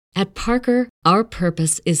At Parker, our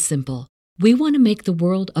purpose is simple. We want to make the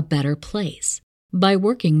world a better place by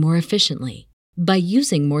working more efficiently, by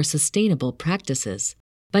using more sustainable practices,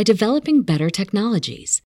 by developing better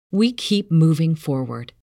technologies. We keep moving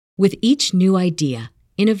forward. With each new idea,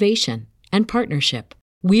 innovation, and partnership,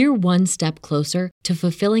 we're one step closer to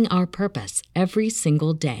fulfilling our purpose every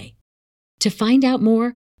single day. To find out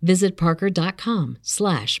more, visit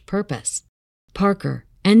parker.com/purpose. Parker,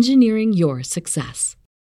 engineering your success.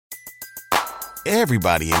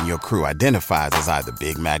 Everybody in your crew identifies as either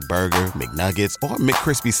Big Mac Burger, McNuggets, or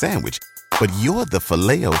McCrispy Sandwich. But you're the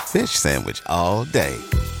Filet-O-Fish Sandwich all day.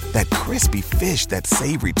 That crispy fish, that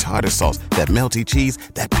savory tartar sauce, that melty cheese,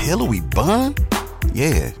 that pillowy bun.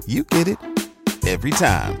 Yeah, you get it. Every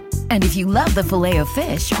time. And if you love the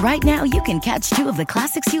Filet-O-Fish, right now you can catch 2 of the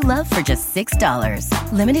classics you love for just $6.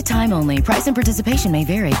 Limited time only. Price and participation may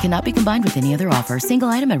vary. Cannot be combined with any other offer. Single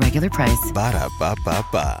item at regular price.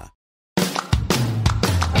 Ba-da-ba-ba-ba.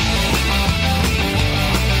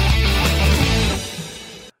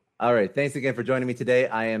 All right. Thanks again for joining me today.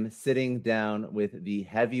 I am sitting down with the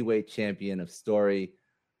heavyweight champion of story,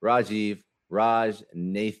 Rajiv,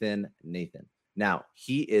 Nathan. Now,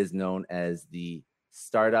 he is known as the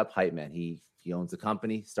startup Hypeman. He owns a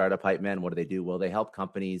company, Startup Hypeman. What do they do? Well, they help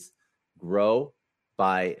companies grow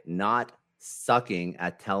by not sucking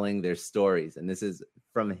at telling their stories. And this is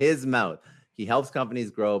from his mouth. He helps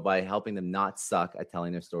companies grow by helping them not suck at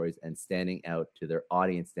telling their stories and standing out to their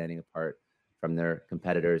audience, standing apart from their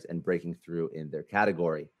competitors and breaking through in their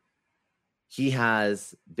category. He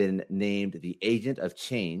has been named the Agent of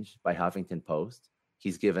Change by Huffington Post.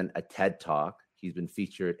 He's given a TED Talk. He's been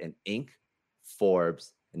featured in Inc.,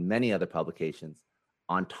 Forbes, and many other publications,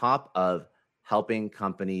 on top of helping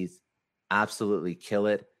companies absolutely kill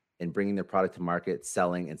it in bringing their product to market,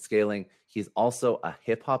 selling, and scaling. He's also a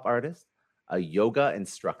hip-hop artist, a yoga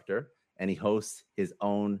instructor, and he hosts his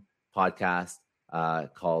own podcast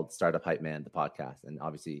called Startup Hypeman, the podcast. And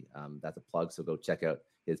obviously, that's a plug, so go check out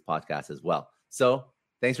his podcast as well. So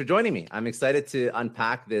thanks for joining me. I'm excited to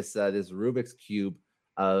unpack this Rubik's Cube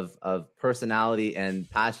of personality and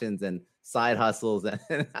passions and side hustles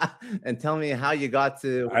and tell me how you got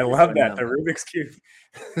to. I love that. The Rubik's Cube.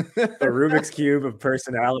 The Rubik's Cube of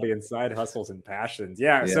personality and side hustles and passions.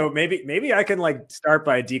 Yeah. So maybe I can start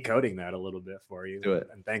by decoding that a little bit for you. Do it.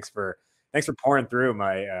 And thanks for pouring through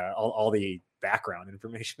my all the background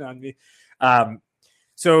information on me.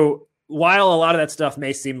 So while a lot of that stuff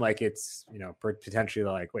may seem like it's,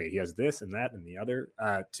 potentially wait, he has this and that and the other,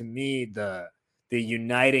 to me, the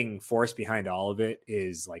uniting force behind all of it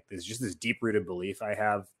is this deep rooted belief I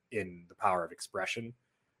have in the power of expression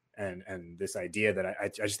and this idea that I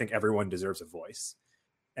just think everyone deserves a voice.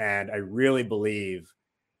 And I really believe,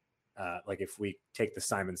 if we take the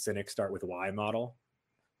Simon Sinek start with why model,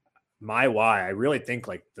 my why, I really think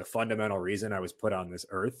the fundamental reason I was put on this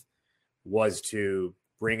earth was to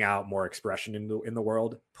bring out more expression in the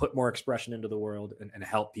world, put more expression into the world, and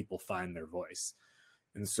help people find their voice.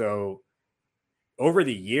 And so over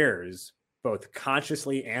the years, both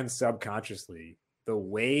consciously and subconsciously, the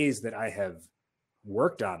ways that I have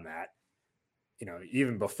worked on that,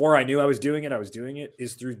 even before I knew I was doing it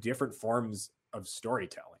is through different forms of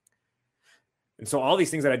storytelling. And so all these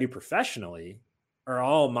things that I do professionally are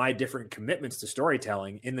all my different commitments to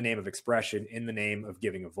storytelling in the name of expression, in the name of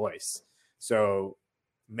giving a voice. So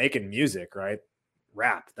making music, right?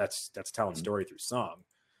 Rap, that's telling story through song.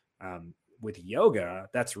 With yoga,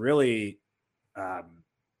 that's really, when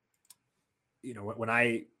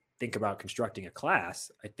I think about constructing a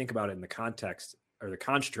class, I think about it in the context or the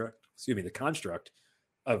construct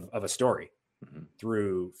of a story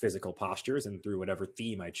through physical postures and through whatever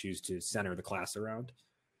theme I choose to center the class around.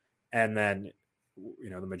 And then,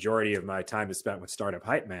 the majority of my time is spent with Startup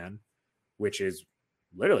Hypeman, which is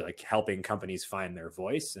literally helping companies find their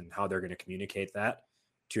voice and how they're going to communicate that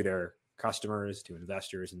to their customers, to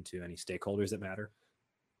investors, and to any stakeholders that matter.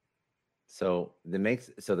 So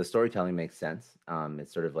the storytelling makes sense.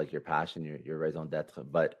 It's sort of like your passion, your raison d'être.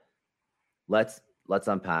 But let's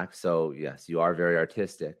unpack. So yes, you are very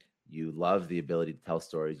artistic. You love the ability to tell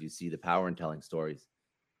stories. You see the power in telling stories.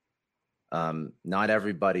 Not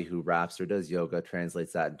everybody who raps or does yoga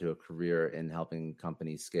translates that into a career in helping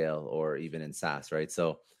companies scale or even in SaaS, right?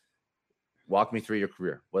 So walk me through your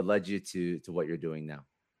career. What led you to what you're doing now?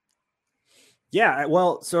 Yeah,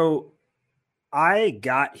 well, so I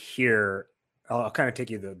got here, I'll kind of take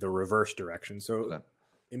you the reverse direction. So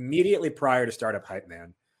Immediately prior to Startup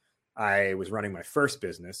Hypeman, I was running my first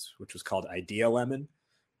business, which was called Idea Lemon.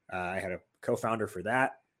 I had a co-founder for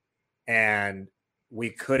that, and we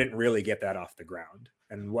couldn't really get that off the ground.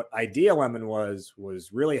 And what Idea Lemon was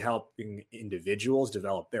really helping individuals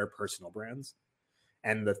develop their personal brands.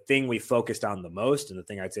 And the thing we focused on the most, and the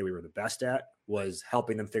thing I'd say we were the best at, was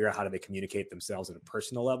helping them figure out how do they communicate themselves at a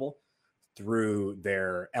personal level through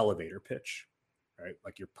their elevator pitch, right?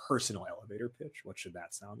 Like your personal elevator pitch. What should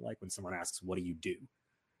that sound like when someone asks, what do you do?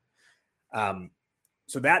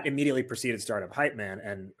 So that immediately preceded Startup Hypeman,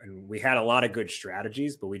 and we had a lot of good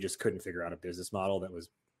strategies, but we just couldn't figure out a business model that was,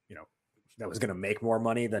 that was going to make more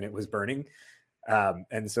money than it was burning.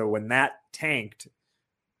 And so when that tanked,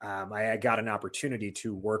 I got an opportunity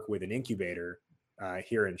to work with an incubator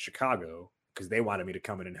here in Chicago, because they wanted me to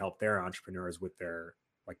come in and help their entrepreneurs with their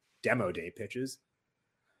like demo day pitches.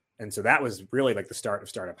 And so that was really like the start of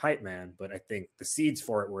Startup Hypeman. But I think the seeds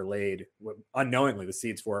for it were laid, unknowingly, the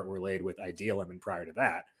seeds for it were laid with Idea Lemon prior to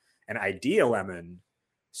that. And Idea Lemon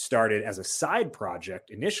started as a side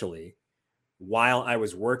project initially while I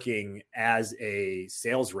was working as a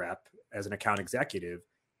sales rep, as an account executive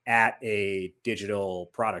at a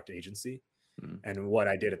digital product agency. And what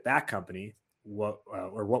I did at that company,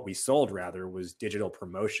 what we sold rather, was digital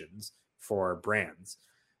promotions for brands.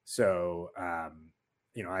 So,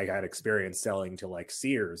 I got experience selling to like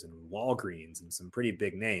Sears and Walgreens and some pretty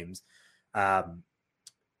big names,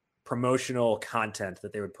 promotional content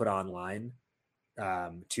that they would put online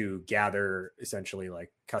to gather essentially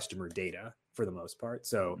like customer data for the most part.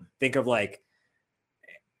 So think of like,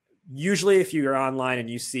 usually if you're online and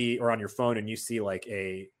you see, or on your phone and you see like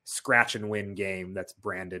a scratch and win game that's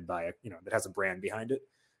branded by that has a brand behind it,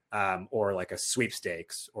 or like a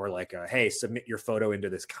sweepstakes, or like a, hey, submit your photo into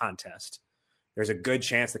this contest. There's a good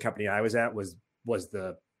chance the company I was at was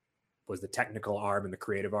the technical arm and the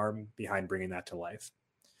creative arm behind bringing that to life.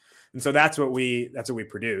 And so that's what we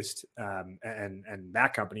produced. And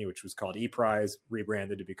that company, which was called ePrize,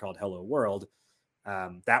 rebranded to be called Hello World.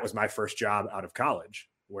 That was my first job out of college,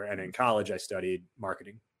 and in college I studied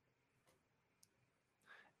marketing.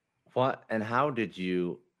 What and how did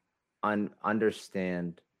you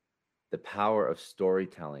understand the power of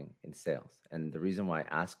storytelling in sales? And the reason why I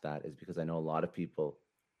ask that is because I know a lot of people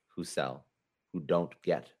who sell who don't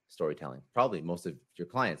get storytelling. Probably most of your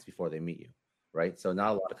clients before they meet you, right? So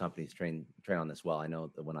not a lot of companies train on this well. I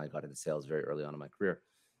know that when I got into sales very early on in my career,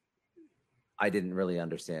 I didn't really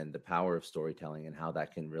understand the power of storytelling and how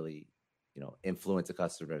that can really, influence a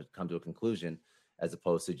customer to come to a conclusion, as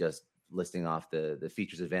opposed to just listing off the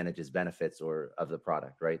features, advantages, benefits of the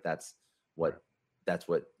product, right? That's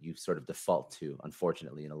what you sort of default to,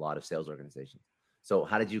 unfortunately, in a lot of sales organizations. So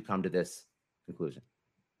how did you come to this conclusion?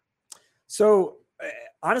 So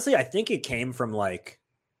honestly, I think it came from like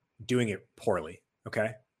doing it poorly.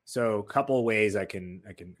 Okay. So a couple of ways a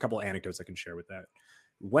couple of anecdotes I can share with that.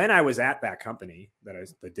 When I was at that company,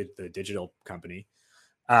 the digital company,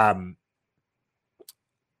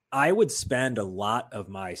 I would spend a lot of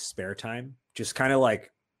my spare time just kind of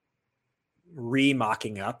like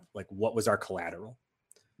mocking up like what was our collateral.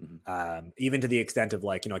 Even to the extent of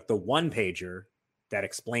like, like the one pager that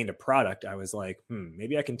explained a product, I was like,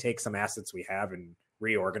 maybe I can take some assets we have and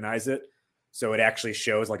reorganize it so it actually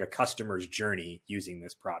shows like a customer's journey using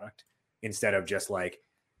this product, instead of just like,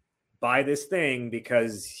 buy this thing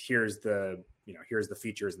because here's the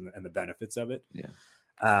features and the benefits of it. Yeah.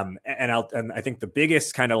 And I think the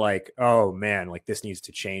biggest kind of like, oh man, like this needs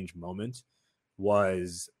to change moment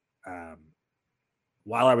was,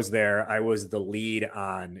 while I was there, I was the lead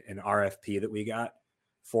on an RFP that we got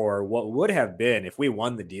for what would have been, if we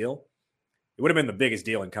won the deal, it would have been the biggest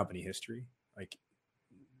deal in company history. Like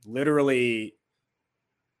literally,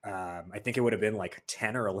 I think it would have been like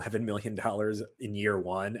 $10 or $11 million in year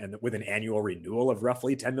one, and with an annual renewal of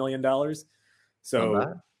roughly $10 million. So,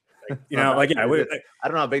 like, I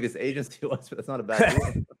don't know how big this agency was, but that's not a bad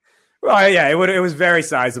deal. Well, yeah, it was very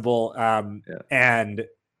sizable. And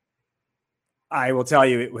I will tell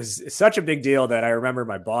you, it was such a big deal that I remember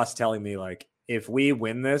my boss telling me, like, if we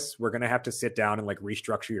win this, we're going to have to sit down and like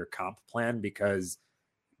restructure your comp plan, because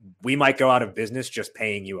we might go out of business just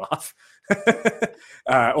paying you off.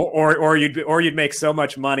 or you'd make so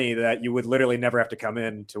much money that you would literally never have to come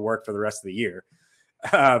in to work for the rest of the year.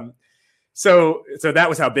 So that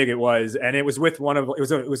was how big it was. And it was with it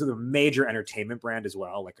was a major entertainment brand as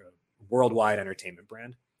well, like a worldwide entertainment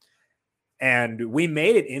brand. And we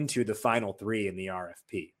made it into the final three in the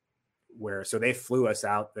RFP, so they flew us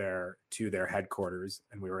out there to their headquarters,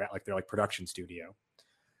 and we were at like their production studio.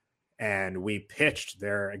 And we pitched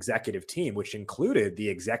their executive team, which included the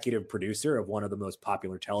executive producer of one of the most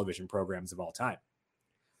popular television programs of all time.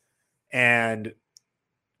 And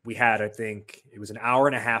we had, I think it was an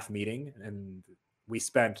 1.5-hour meeting, and we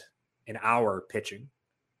spent an hour pitching.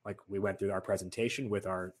 Like we went through our presentation with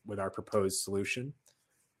our proposed solution,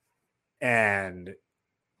 and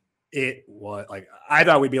it was like, I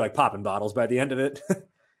thought we'd be like popping bottles by the end of it.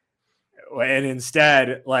 And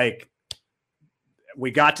instead, like,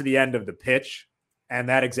 we got to the end of the pitch, and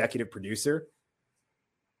that executive producer,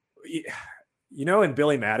 you know, in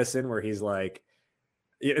Billy Madison, where he's like,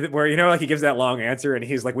 where, you know, like he gives that long answer and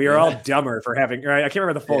he's like, we are all dumber for having, right? I can't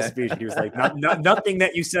remember the full speech. He was like, nothing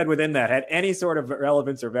that you said within that had any sort of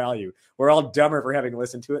relevance or value. We're all dumber for having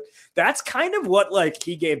listened to it. That's kind of what like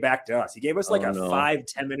he gave back to us. He gave us like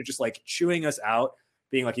 5-10 minute, just like chewing us out,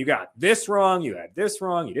 being like, you got this wrong. You had this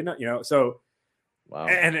wrong. You didn't, you know, so, wow.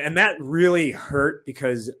 And that really hurt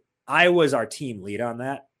because I was our team lead on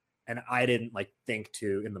that. And I didn't like think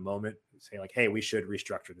to, in the moment, say like, hey, we should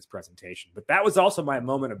restructure this presentation. But that was also my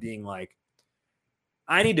moment of being like,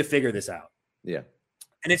 I need to figure this out. Yeah.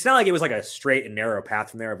 And it's not like it was like a straight and narrow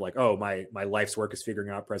path from there of like, oh, my life's work is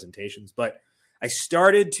figuring out presentations. But I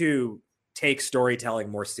started to take storytelling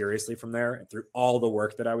more seriously from there through all the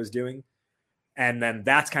work that I was doing. And then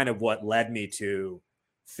that's kind of what led me to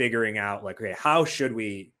figuring out like, okay, how should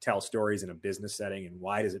we tell stories in a business setting and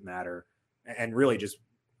why does it matter? And really just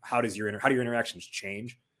how do your interactions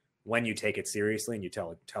change when you take it seriously and you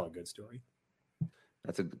tell a good story?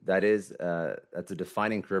 That's a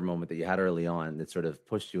defining career moment that you had early on that sort of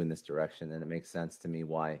pushed you in this direction. And it makes sense to me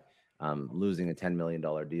why losing a $10 million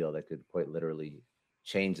deal that could quite literally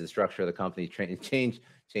change the structure of the company, change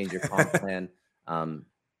your comp plan.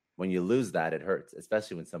 When you lose that, it hurts,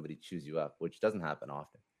 especially when somebody chews you up, which doesn't happen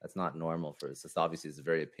often. That's not normal for us. Obviously, it's a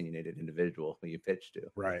very opinionated individual who you pitch to.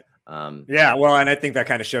 Right. Yeah. Well, and I think that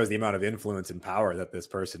kind of shows the amount of influence and power that this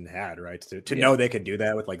person had, right? To know they could do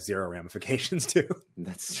that with like zero ramifications too.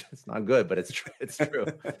 It's not good, but it's true. It's true.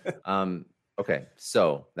 Okay.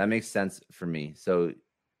 So that makes sense for me. So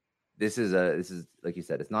this is like you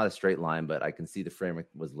said, it's not a straight line, but I can see the framework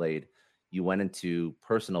was laid. You went into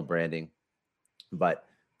personal branding, but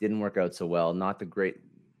didn't work out so well. Not the great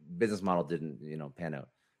business model didn't, pan out.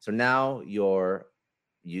 So now you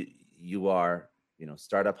are,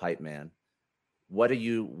 startup hype man. What are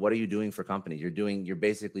you doing for companies? You're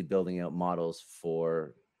basically building out models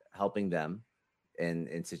for helping them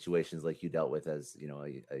in situations like you dealt with as,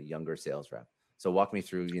 a younger sales rep. So walk me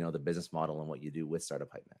through, the business model and what you do with Startup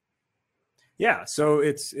Hype Man. Yeah. So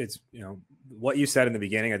it's, what you said in the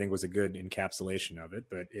beginning, I think was a good encapsulation of it,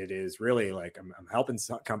 but it is really like, I'm helping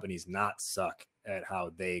companies not suck at how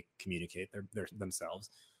they communicate themselves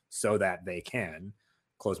so that they can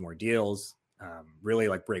close more deals, really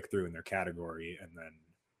like break through in their category. And then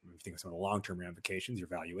if you think of some of the long-term ramifications, your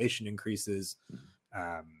valuation increases,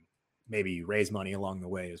 maybe you raise money along the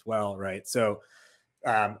way as well. Right. So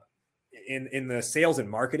in the sales and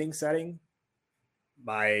marketing setting,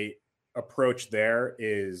 my approach there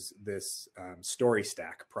is this story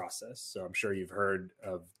stack process. So I'm sure you've heard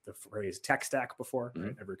of the phrase tech stack before,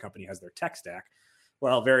 right? Every company has their tech stack.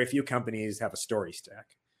 Well, very few companies have a story stack.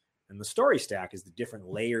 And the story stack is the different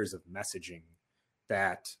layers of messaging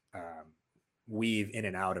that weave in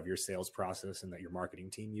and out of your sales process and that your marketing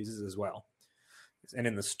team uses as well. And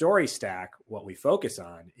in the story stack, what we focus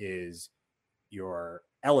on is your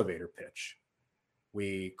elevator pitch.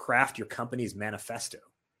 We craft your company's manifesto.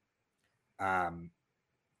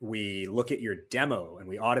 We look at your demo and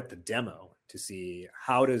we audit the demo to see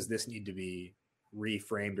how does this need to be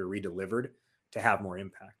reframed or redelivered to have more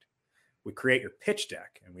impact. We create your pitch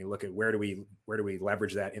deck and we look at where do we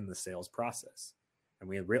leverage that in the sales process. And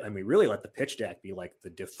we really let the pitch deck be like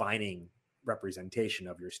the defining representation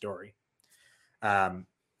of your story. And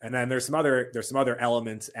then there's some other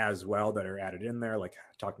elements as well that are added in there, like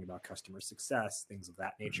talking about customer success, things of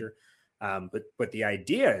that nature. But the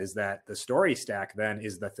idea is that the story stack then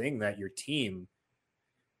is the thing that your team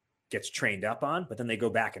gets trained up on, but then they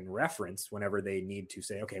go back and reference whenever they need to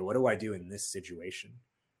say, okay, what do I do in this situation?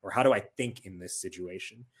 Or how do I think in this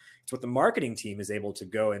situation? It's what the marketing team is able to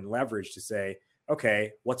go and leverage to say,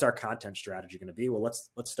 okay, what's our content strategy going to be? Well, let's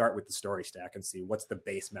start with the story stack and see what's the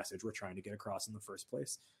base message we're trying to get across in the first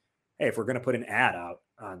place. Hey, if we're going to put an ad out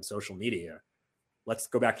on social media, let's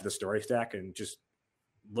go back to the story stack and just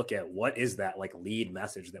look at what is that like lead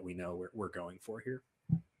message that we know we're going for here.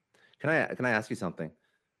 Can I ask you something?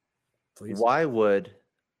 Please.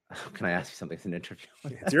 Can I ask you something? It's an interview.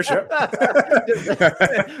 It's your show. I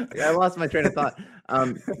lost my train of thought.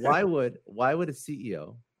 Why would a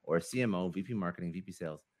CEO or a CMO, VP marketing, VP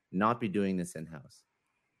sales not be doing this in-house?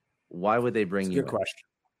 Why would they bring you? Good question.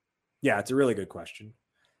 Yeah, it's a really good question.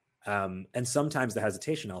 And sometimes the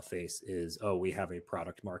hesitation I'll face is, oh, we have a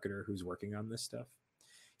product marketer who's working on this stuff.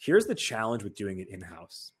 Here's the challenge with doing it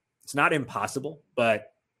in-house. It's not impossible,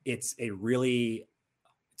 but it's a really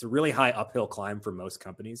high uphill climb for most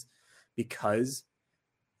companies because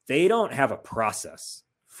they don't have a process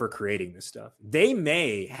for creating this stuff. They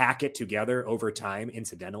may hack it together over time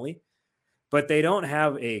incidentally, but they don't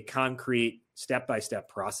have a concrete step-by-step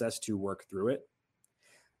process to work through it.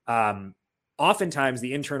 Oftentimes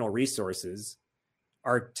the internal resources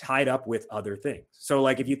are tied up with other things. So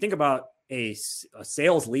like if you think about a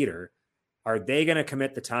sales leader, are they going to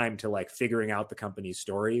commit the time to like figuring out the company's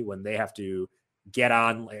story when they have to get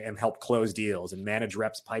on and help close deals and manage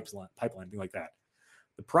reps pipeline, thing like that?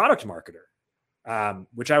 The product marketer,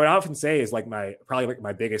 which I would often say is like probably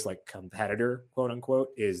my biggest like competitor, quote unquote,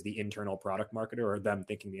 is the internal product marketer, or them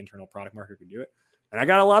thinking the internal product marketer can do it. And I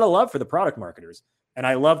got a lot of love for the product marketers, and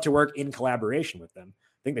I love to work in collaboration with them.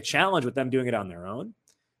 I think the challenge with them doing it on their own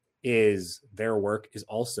is their work is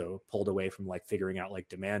also pulled away from like figuring out like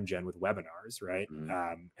demand gen with webinars, right?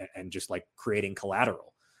 And just like creating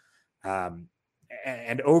collateral.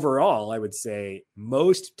 And overall, I would say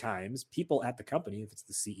most times people at the company, if it's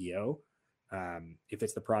the CEO, if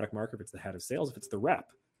it's the product marketer, if it's the head of sales, if it's the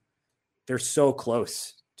rep, they're so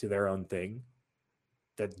close to their own thing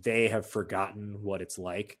that they have forgotten what it's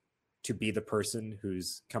like to be the person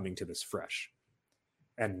who's coming to this fresh.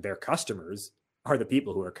 And their customers are the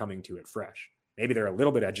people who are coming to it fresh. Maybe they're a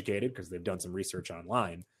little bit educated because they've done some research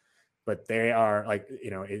online, but they are like,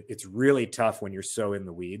 it's really tough when you're so in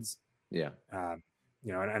the weeds. Yeah.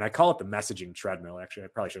 And I call it the messaging treadmill. Actually, I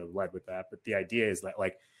probably should have led with that. But the idea is that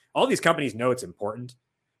like all these companies know it's important,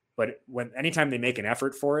 but anytime they make an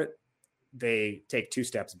effort for it, they take 2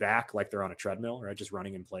 steps back, like they're on a treadmill, right? Just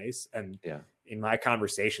running in place. And in my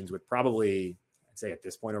conversations with probably, I'd say at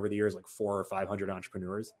this point over the years, like 400 or 500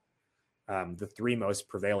 entrepreneurs, the 3 most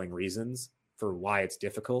prevailing reasons for why it's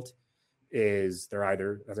difficult is they're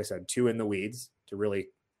either, as I said, too in the weeds to really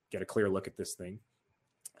get a clear look at this thing.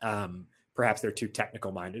 Perhaps they're too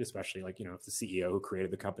technical minded, especially like, if the CEO who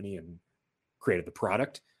created the company and created the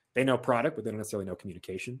product, they know product, but they don't necessarily know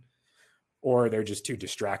communication, or they're just too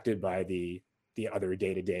distracted by the other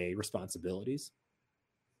day-to-day responsibilities.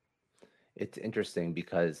 It's interesting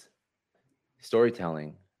because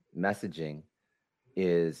storytelling, messaging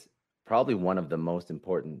is probably one of the most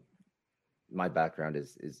important. My background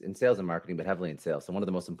is in sales and marketing, but heavily in sales. So one of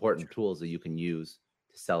the most important tools that you can use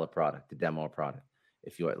to sell a product, to demo a product.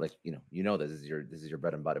 If you are like, this is your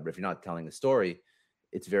bread and butter, but if you're not telling a story,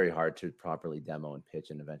 it's very hard to properly demo and pitch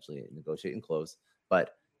and eventually negotiate and close.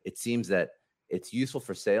 But it seems that it's useful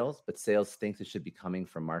for sales, but sales thinks it should be coming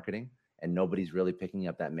from marketing, and nobody's really picking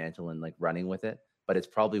up that mantle and like running with it. But it's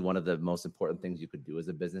probably one of the most important things you could do as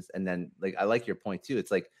a business. And then like, I like your point too.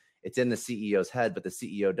 It's like, it's in the CEO's head, but the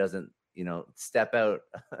CEO doesn't, step out,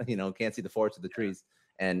 can't see the forest of the trees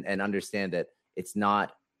and understand that it's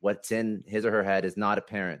not what's in his or her head is not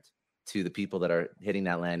apparent to the people that are hitting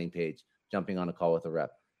that landing page, jumping on a call with a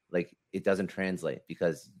rep. Like it doesn't translate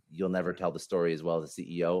because you'll never tell the story as well as a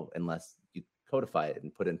CEO unless you codify it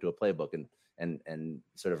and put it into a playbook and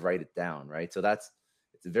sort of write it down. Right. So it's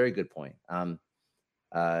a very good point. Now,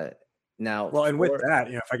 well, and with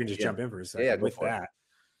that, if I can just jump in for a second, with that,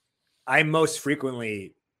 I most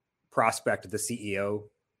frequently prospect the CEO,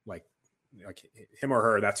 like him or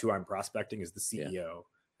her. That's who I'm prospecting, is the CEO,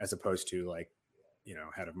 as opposed to like,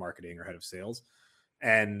 head of marketing or head of sales.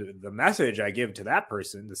 And the message I give to that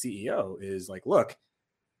person, the CEO, is like, look,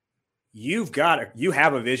 you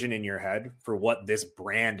have a vision in your head for what this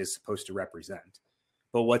brand is supposed to represent.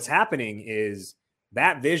 But what's happening is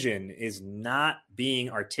that vision is not being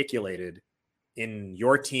articulated in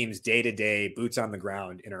your team's day-to-day boots on the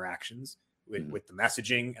ground interactions with the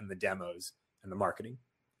messaging and the demos and the marketing.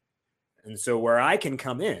 And so where I can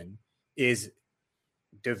come in is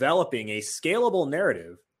developing a scalable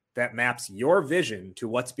narrative that maps your vision to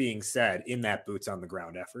what's being said in that boots on the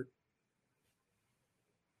ground effort.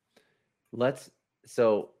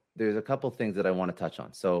 So there's a couple things that I want to touch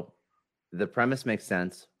on. So the premise makes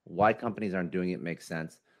sense. Why companies aren't doing it makes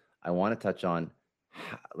sense. I want to touch on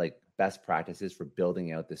like best practices for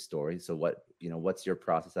building out this story. So what's your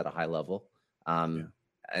process at a high level? And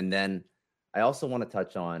then I also want to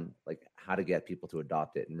touch on like how to get people to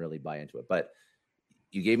adopt it and really buy into it. But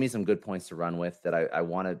you gave me some good points to run with that I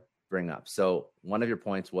want to bring up. So one of your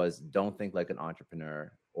points was don't think like an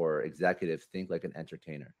entrepreneur or executive, think like an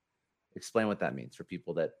entertainer. Explain what that means for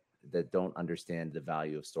people that don't understand the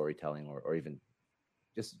value of storytelling or even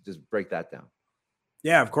just break that down.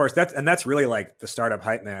 Yeah, of course. That's really like the startup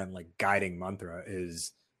Hypeman like guiding mantra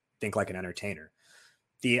is think like an entertainer.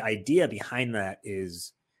 The idea behind that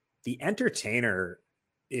is the entertainer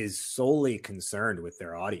is solely concerned with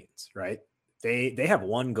their audience, right? they have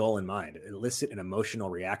one goal in mind: elicit an emotional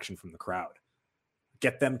reaction from the crowd,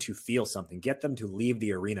 get them to feel something, get them to leave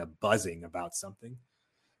the arena buzzing about something.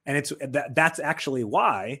 And that's actually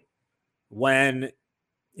why when,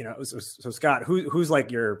 so Scott, who's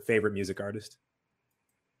like your favorite music artist?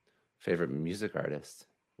 Favorite music artist?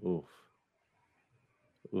 Ooh,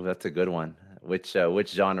 that's a good one. Which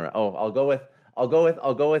genre? Oh, I'll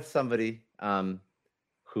go with somebody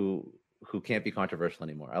who can't be controversial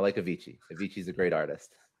anymore. I like Avicii. Avicii's a great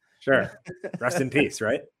artist. Sure. Rest in peace,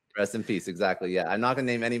 right? Rest in peace. Exactly. Yeah. I'm not gonna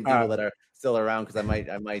name any people that are still around because I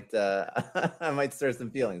might stir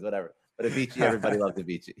some feelings, whatever. But Avicii, everybody loves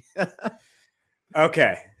Avicii.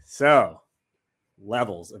 Okay. So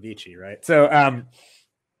levels Avicii, right? So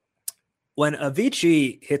when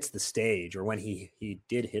Avicii hits the stage, or when he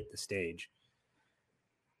did hit the stage,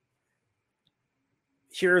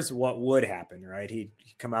 here's what would happen, right? He'd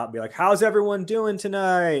come out and be like, how's everyone doing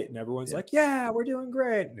tonight? And everyone's like, yeah, we're doing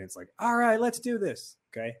great. And it's like, all right, let's do this.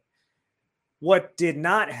 Okay. What did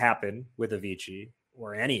not happen with Avicii,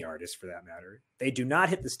 or any artist for that matter, they do not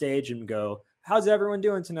hit the stage and go, how's everyone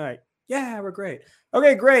doing tonight? Yeah, we're great.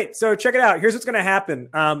 Okay, great. So check it out. Here's what's going to happen.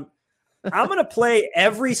 I'm going to play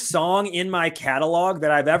every song in my catalog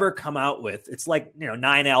that I've ever come out with. It's like,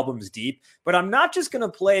 9 albums deep, but I'm not just going to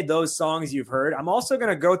play those songs you've heard. I'm also going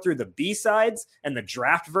to go through the B-sides and the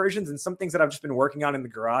draft versions and some things that I've just been working on in the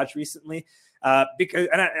garage recently. Because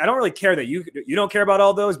I don't really care that you don't care about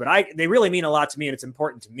all those, but they really mean a lot to me, and it's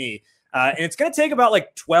important to me. And it's going to take about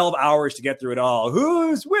like 12 hours to get through it all.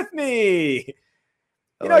 Who's with me?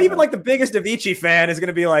 Even like the biggest Avicii fan is going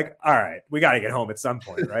to be like, all right, we got to get home at some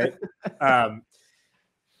point, right?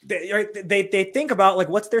 They think about like,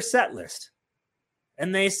 what's their set list?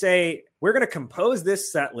 And they say, we're going to compose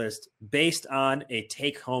this set list based on a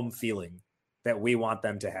take-home feeling that we want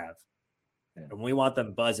them to have. Yeah. And we want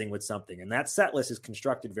them buzzing with something. And that set list is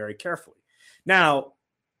constructed very carefully. Now,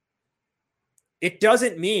 it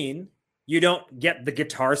doesn't mean you don't get the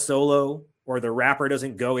guitar solo, or the rapper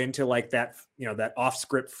doesn't go into like that, that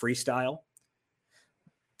off-script freestyle.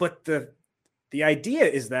 But the idea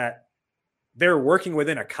is that they're working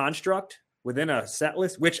within a construct, within a set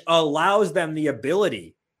list, which allows them the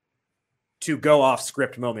ability to go off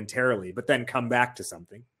script momentarily, but then come back to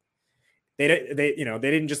something. They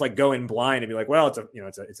didn't just like go in blind and be like, well, it's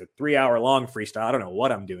a 3-hour long freestyle. I don't know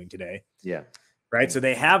what I'm doing today. Yeah. Right. So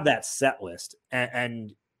they have that set list,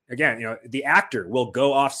 and again, the actor will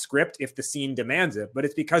go off script if the scene demands it, but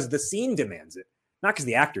it's because the scene demands it, not because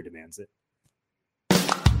the actor demands it.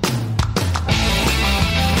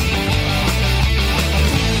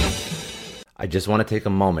 I just want to take a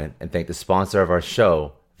moment and thank the sponsor of our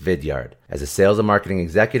show, Vidyard. As a sales and marketing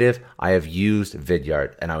executive, I have used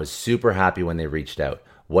Vidyard, and I was super happy when they reached out.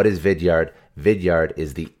 What is Vidyard? Vidyard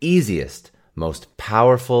is the easiest, most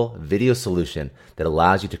powerful video solution that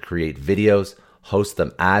allows you to create videos, host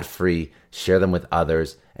them ad-free, share them with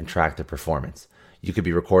others, and track their performance. You could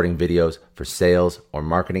be recording videos for sales or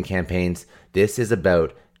marketing campaigns. This is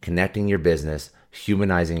about connecting your business,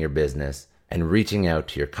 humanizing your business, and reaching out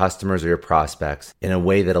to your customers or your prospects in a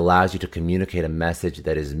way that allows you to communicate a message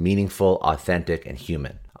that is meaningful, authentic, and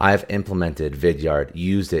human. I have implemented Vidyard,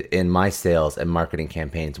 used it in my sales and marketing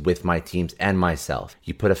campaigns with my teams and myself.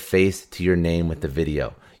 You put a face to your name with the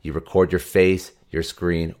video. You record your face, your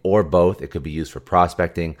screen, or both. It could be used for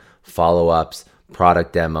prospecting, follow-ups,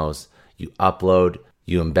 product demos. You upload,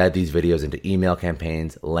 you embed these videos into email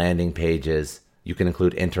campaigns, landing pages. You can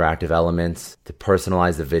include interactive elements to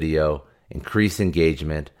personalize the video, increase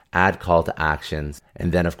engagement, add call to actions,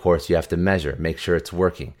 and then of course you have to measure, make sure it's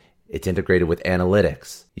working. It's integrated with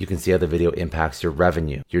analytics. You can see how the video impacts your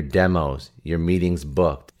revenue, your demos, your meetings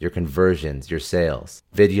booked, your conversions, your sales.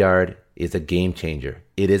 Vidyard is a game changer.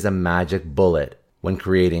 It is a magic bullet when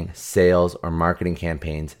creating sales or marketing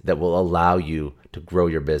campaigns that will allow you to grow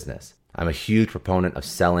your business. I'm a huge proponent of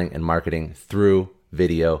selling and marketing through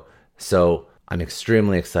video, so I'm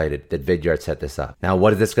extremely excited that Vidyard set this up. Now,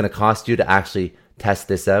 what is this going to cost you to actually test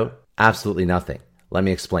this out? Absolutely nothing. Let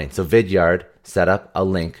me explain. So Vidyard set up a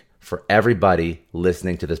link for everybody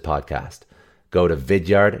listening to this podcast. Go to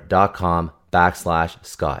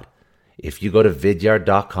vidyard.com/Scott. If you go to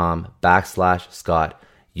vidyard.com/Scott,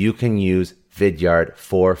 you can use Vidyard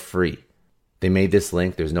for free. They made this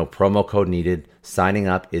link. There's no promo code needed. Signing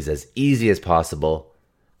up is as easy as possible.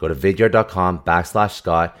 Go to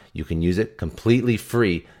vidyard.com/Scott. You can use it completely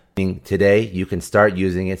free. Today, you can start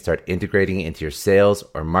using it, start integrating it into your sales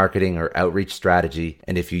or marketing or outreach strategy.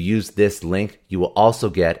 And if you use this link, you will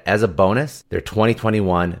also get, as a bonus, their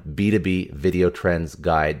 2021 B2B Video Trends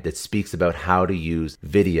Guide that speaks about how to use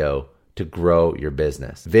video to grow your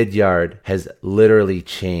business. Vidyard has literally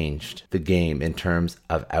changed the game in terms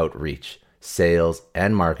of outreach, sales,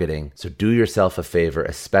 and marketing. So do yourself a favor,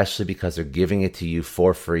 especially because they're giving it to you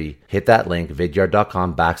for free. Hit that link,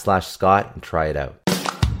 vidyard.com/Scott, and try it out.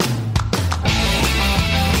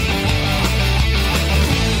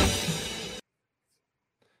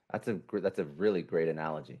 That's a really great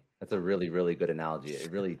analogy. That's a really, really good analogy.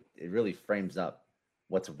 It really frames up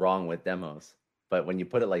what's wrong with demos. But when you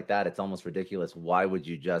put it like that, it's almost ridiculous. Why would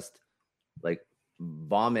you just like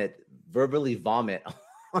verbally vomit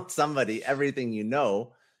on somebody everything you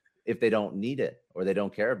know if they don't need it or they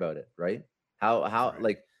don't care about it, right? How Right.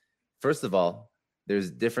 Like, first of all,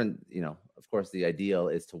 there's different, of course, the ideal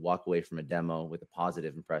is to walk away from a demo with a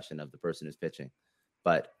positive impression of the person who's pitching.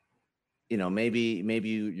 But maybe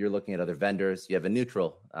you're looking at other vendors, you have a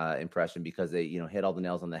neutral impression because they hit all the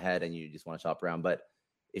nails on the head and you just want to shop around. But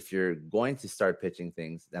if you're going to start pitching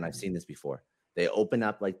things, then I've seen this before, they open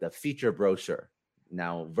up like the feature brochure,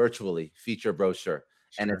 now virtually feature brochure.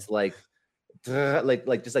 Sure. And it's like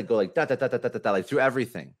just like go like da da da da da da like through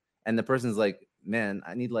everything, and the person's like, man,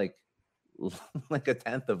 I need like a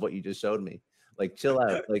tenth of what you just showed me. Like, chill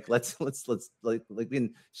out. Like, let's like we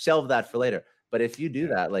can shelve that for later. But if you do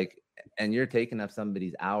that, like, and you're taking up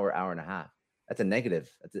somebody's hour and a half, that's a negative.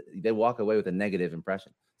 They walk away with a negative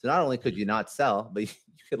impression. So not only could you not sell, but you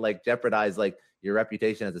could like jeopardize like your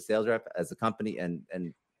reputation as a sales rep, as a company, and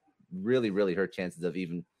really, really hurt chances of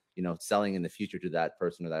even, selling in the future to that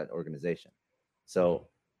person or that organization. So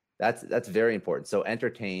that's very important. So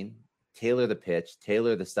entertain, tailor the pitch,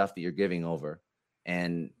 tailor the stuff that you're giving over,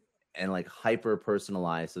 and like hyper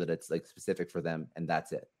personalize so that it's like specific for them, and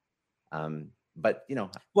that's it. But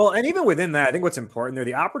well, and even within that, I think what's important there,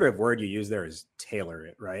 the operative word you use there is tailor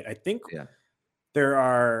it, right? I think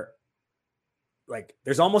there's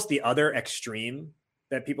almost the other extreme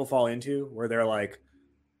that people fall into where they're like,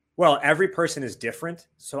 well, every person is different,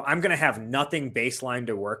 so I'm going to have nothing baseline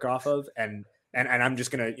to work off of, and I'm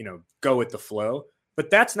just going to, go with the flow.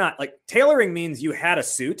 But that's not, like, tailoring means you had a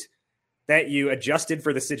suit that you adjusted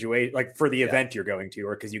for the situation, like for the event you're going to,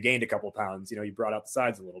 or because you gained a couple of pounds, you brought out the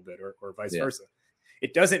sides a little bit, or vice versa.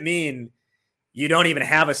 It doesn't mean you don't even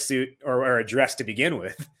have a suit or a dress to begin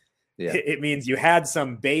with. Yeah. It means you had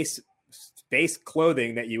some base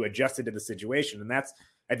clothing that you adjusted to the situation. And that's,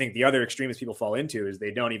 I think, the other extremes people fall into is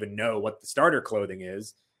they don't even know what the starter clothing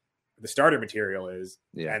is, the starter material is,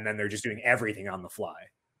 and then they're just doing everything on the fly.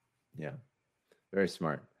 Yeah. Very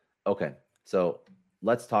smart. Okay. So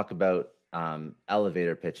let's talk about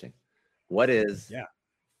elevator pitching. What is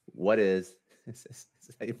is this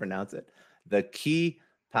how you pronounce it? The key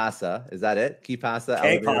pasa. Is that it? Key pasa.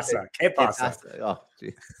 K pasa. Oh,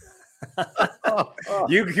 geez.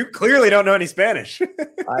 You clearly don't know any Spanish.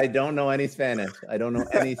 I don't know any Spanish.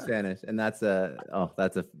 And that's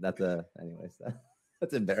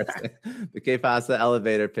embarrassing. The K pasa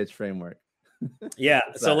elevator pitch framework. Yeah.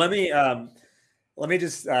 So let me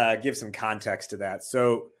just give some context to that.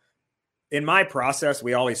 So in my process,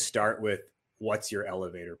 we always start with what's your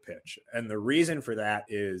elevator pitch. And the reason for that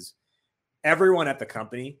is everyone at the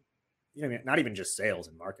company, not even just sales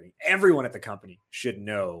and marketing, everyone at the company should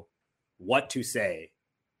know what to say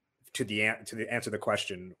to answer the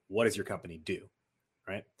question, what does your company do?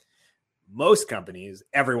 Right? Most companies,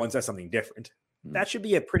 everyone says something different. That should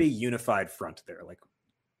be a pretty unified front there. Like,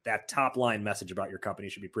 that top line message about your company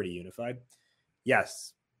should be pretty unified.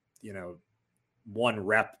 Yes, one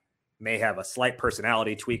rep may have a slight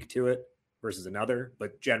personality tweak to it versus another,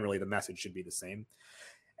 but generally the message should be the same.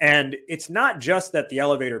 And it's not just that the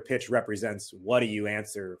elevator pitch represents what do you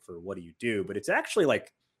answer for what do you do, but it's actually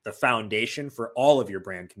like the foundation for all of your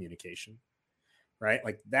brand communication, right?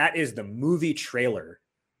 Like, that is the movie trailer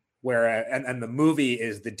where, and the movie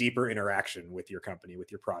is the deeper interaction with your company, with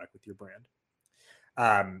your product, with your brand.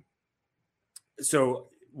 So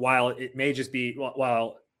while it may just be,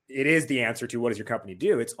 while it is the answer to what does your company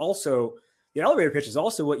do, it's also, the elevator pitch is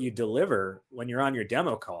also what you deliver when you're on your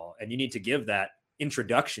demo call and you need to give that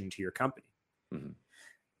introduction to your company. Mm-hmm.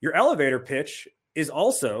 Your elevator pitch is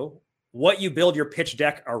also what you build your pitch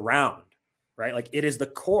deck around, right? Like, it is the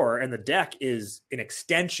core, and the deck is an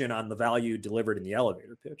extension on the value delivered in the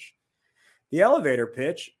elevator pitch. The elevator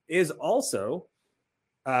pitch is also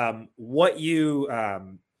what your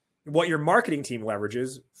marketing team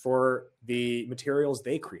leverages for the materials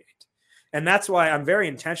they create. And that's why I'm very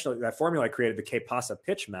intentional. That formula I created, the K-PASA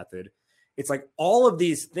pitch method, it's like all of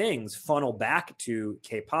these things funnel back to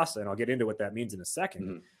K-PASA, and I'll get into what that means in a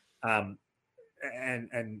second. Mm-hmm.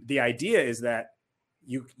 And the idea is that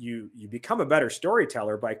you become a better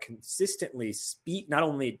storyteller by consistently not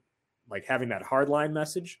only like having that hardline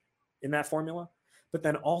message, in that formula, but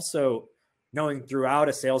then also knowing throughout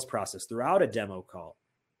a sales process, throughout a demo call,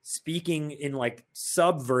 speaking in like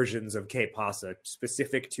subversions of que pasa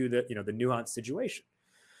specific to the, the nuanced situation.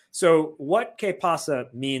 So what que pasa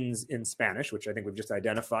means in Spanish, which I think we've just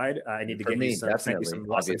identified. I need to get you some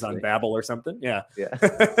lessons on Babbel or something. Yeah.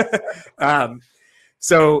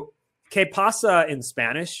 So que pasa in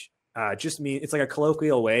Spanish just means, it's like a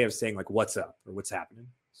colloquial way of saying like, what's up or what's happening.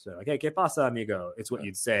 So like, hey, que pasa, amigo? It's what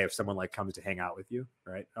you'd say if someone like comes to hang out with you,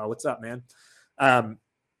 right? Oh, what's up, man?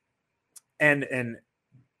 And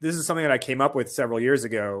this is something that I came up with several years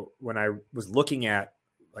ago when I was looking at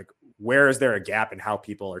like, where is there a gap in how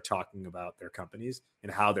people are talking about their companies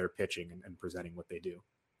and how they're pitching and presenting what they do.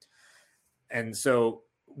 And so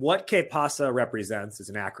what que pasa represents is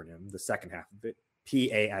an acronym, the second half of it,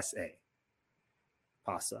 PASA,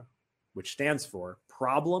 PASA, which stands for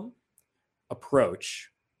problem, approach,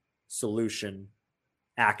 solution,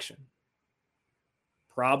 action.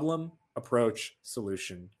 Problem, approach,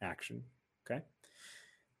 solution, action. Okay.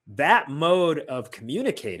 That mode of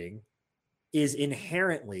communicating is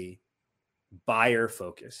inherently buyer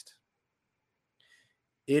focused.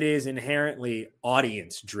 It is inherently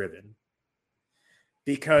audience driven,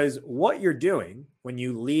 because what you're doing when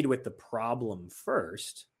you lead with the problem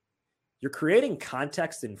first, you're creating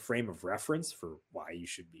context and frame of reference for why you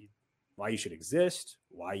should exist,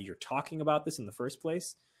 why you're talking about this in the first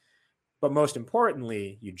place. But most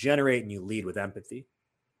importantly, you generate and you lead with empathy.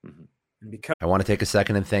 Mm-hmm. I want to take a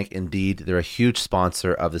second and thank Indeed. They're a huge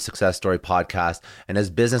sponsor of the Success Story podcast. And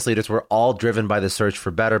as business leaders, we're all driven by the search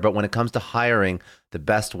for better. But when it comes to hiring, the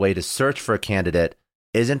best way to search for a candidate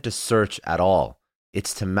isn't to search at all.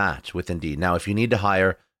 It's to match with Indeed. Now, if you need to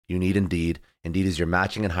hire, you need Indeed. Indeed is your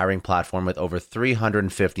matching and hiring platform with over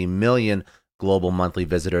 350 million global monthly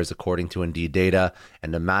visitors, according to Indeed data,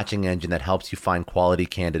 and a matching engine that helps you find quality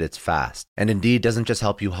candidates fast. And Indeed doesn't just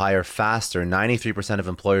help you hire faster. 93% of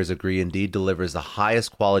employers agree Indeed delivers the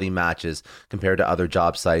highest quality matches compared to other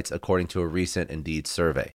job sites, according to a recent Indeed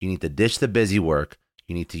survey. You need to ditch the busy work.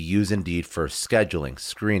 You need to use Indeed for scheduling,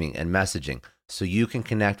 screening, and messaging so you can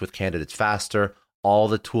connect with candidates faster. All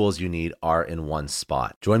the tools you need are in one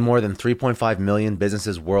spot. Join more than 3.5 million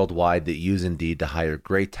businesses worldwide that use Indeed to hire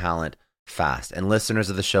great talent fast. And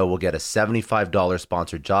listeners of the show will get a $75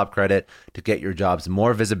 sponsored job credit to get your jobs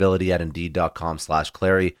more visibility at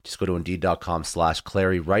Indeed.com/Clary. Just go to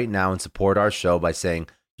Indeed.com/Clary right now and support our show by saying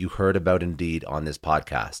you heard about Indeed on this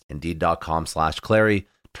podcast. Indeed.com/Clary.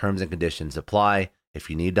 Terms and conditions apply. If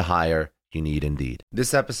you need to hire, you need Indeed.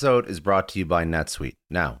 This episode is brought to you by NetSuite.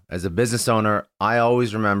 Now, as a business owner, I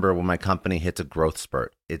always remember when my company hits a growth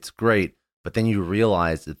spurt. It's great, but then you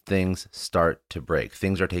realize that things start to break.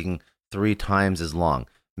 Things are taking 3 times as long.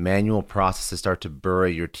 Manual processes start to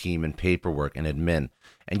bury your team in paperwork and admin,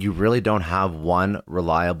 and you really don't have one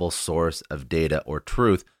reliable source of data or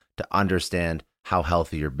truth to understand how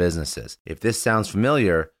healthy your business is. If this sounds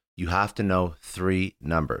familiar, you have to know 3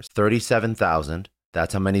 numbers. 37,000,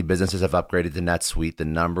 that's how many businesses have upgraded to NetSuite, the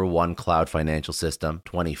 #1 cloud financial system.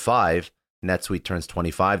 25, NetSuite turns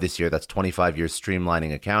 25 this year. That's 25 years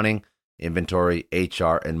streamlining accounting, inventory,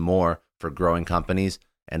 HR, and more for growing companies.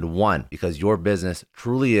 And 1, because your business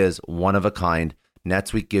truly is one of a kind,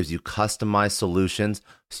 NetSuite gives you customized solutions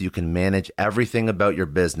so you can manage everything about your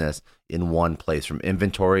business in one place, from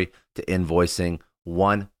inventory to invoicing,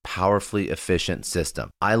 one powerfully efficient system.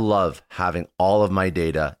 I love having all of my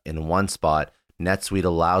data in one spot. NetSuite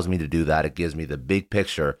allows me to do that. It gives me the big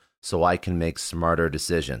picture so I can make smarter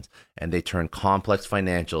decisions. And they turn complex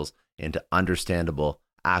financials into understandable,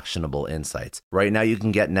 actionable insights. Right now, you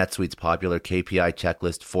can get NetSuite's popular KPI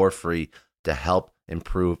checklist for free to help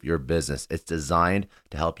improve your business. It's designed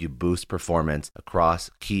to help you boost performance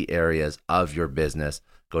across key areas of your business.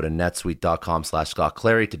 Go to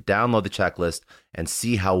netsuite.com/ScottClary to download the checklist and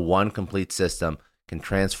see how one complete system can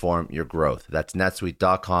transform your growth. That's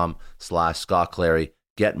netsuite.com/ScottClary.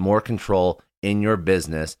 Get more control in your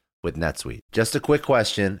business with NetSuite. Just a quick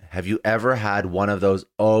question. Have you ever had one of those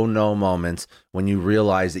oh no moments when you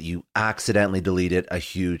realize that you accidentally deleted a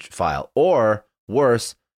huge file? Or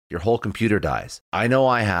worse, your whole computer dies. I know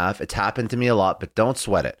I have. It's happened to me a lot, but don't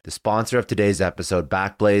sweat it. The sponsor of today's episode,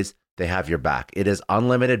 Backblaze, they have your back. It is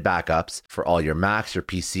unlimited backups for all your Macs, your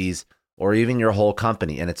PCs, or even your whole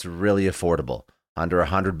company, and it's really affordable, under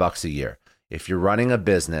 $100 a year. If you're running a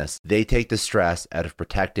business, they take the stress out of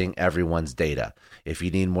protecting everyone's data. If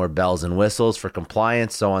you need more bells and whistles for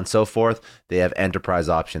compliance, so on and so forth, they have enterprise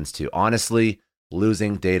options too. Honestly,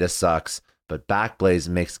 losing data sucks, but Backblaze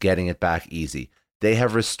makes getting it back easy. They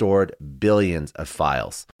have restored billions of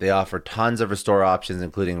files. They offer tons of restore options,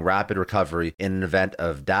 including rapid recovery in an event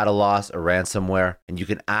of data loss or ransomware, and you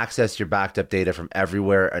can access your backed up data from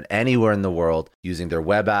everywhere and anywhere in the world using their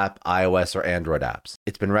web app, iOS, or Android apps.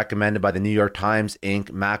 It's been recommended by the New York Times,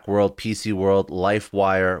 Inc., Macworld, PC World,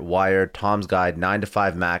 LifeWire, Wired, Tom's Guide,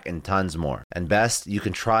 9to5 Mac, and tons more. And best, you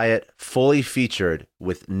can try it fully featured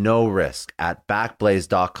with no risk at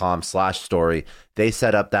backblaze.com/story. They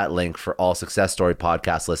set up that link for all Success Story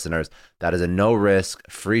podcast listeners. That is a no risk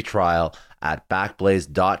free trial at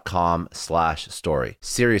backblaze.com/story.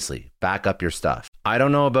 Seriously, back up your stuff. I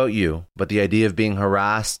don't know about you, but the idea of being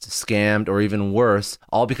harassed, scammed, or even worse,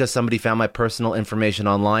 all because somebody found my personal information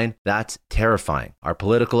online, that's terrifying. Our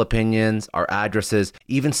political opinions, our addresses,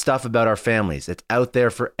 even stuff about our families, it's out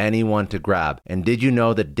there for anyone to grab. And did you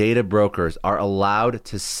know that data brokers are allowed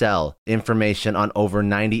to sell information on over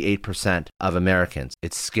 98% of Americans?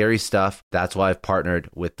 It's scary stuff. That's why I've partnered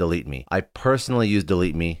with Delete Me. I personally use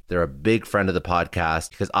Delete Me. They're a big friend of the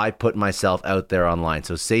podcast because I put myself out there online.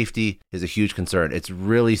 So safety is a huge concern. It's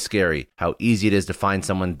really scary how easy it is to find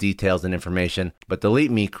someone's details and information, but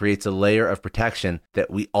Delete Me creates a layer of protection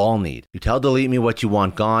that we all need. You tell Delete Me what you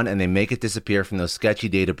want gone, and they make it disappear from those sketchy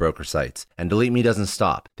data broker sites. And Delete Me doesn't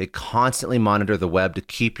stop. They constantly monitor the web to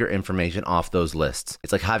keep your information off those lists.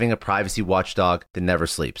 It's like having a privacy watchdog that never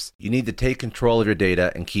sleeps. You need to take control of your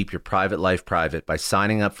data and keep your private life private by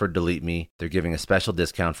signing up for Delete Me. They're giving a special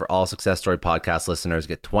discount for all Success Story podcast listeners.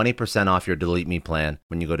 Get 20% off your Delete Me plan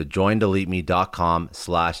when you go to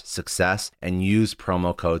joindeleteme.com/success and use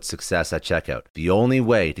promo code success at checkout. The only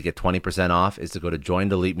way to get 20% off is to go to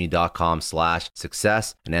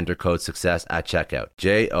joindeleteme.com/success and enter code success at checkout.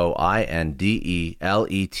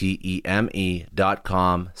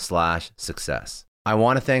 joindeleteme.com/success. I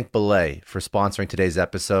want to thank Belay for sponsoring today's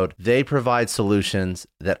episode. They provide solutions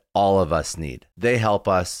that all of us need. They help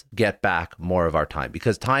us get back more of our time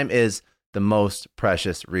because time is the most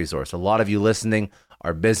precious resource. A lot of you listening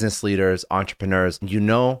are business leaders, entrepreneurs. You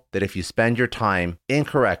know that if you spend your time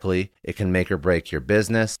incorrectly, it can make or break your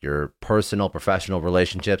business, your personal, professional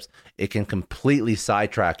relationships. It can completely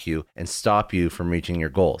sidetrack you and stop you from reaching your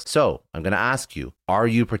goals. So I'm going to ask you, are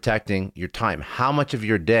you protecting your time? How much of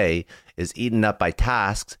your day is eaten up by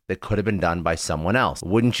tasks that could have been done by someone else?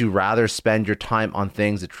 Wouldn't you rather spend your time on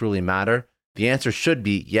things that truly matter? The answer should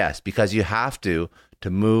be yes, because you have to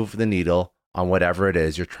move the needle on whatever it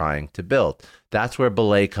is you're trying to build. That's where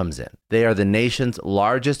Belay comes in. They are the nation's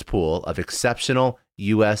largest pool of exceptional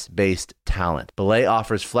US-based talent. Belay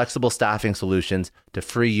offers flexible staffing solutions to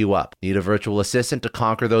free you up. Need a virtual assistant to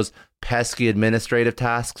conquer those pesky administrative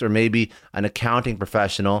tasks, or maybe an accounting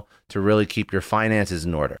professional to really keep your finances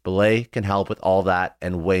in order? Belay can help with all that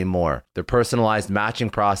and way more. Their personalized matching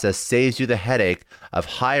process saves you the headache of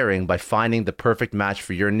hiring by finding the perfect match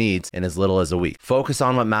for your needs in as little as a week. Focus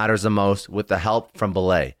on what matters the most with the help from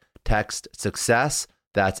Belay. Text SUCCESS,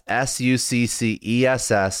 that's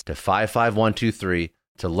SUCCESS, to 55123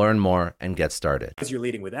 to learn more and get started. As you're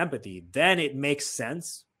leading with empathy, then it makes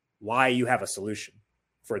sense why you have a solution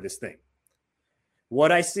for this thing.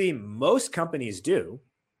 What I see most companies do,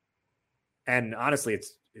 and honestly,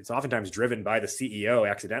 it's oftentimes driven by the CEO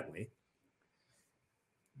accidentally,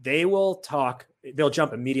 they'll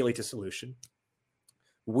jump immediately to solution.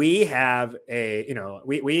 We have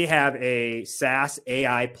we have a SaaS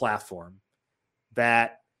AI platform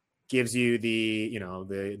that gives you the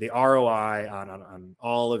ROI on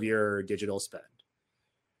all of your digital spend.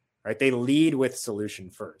 Right? They lead with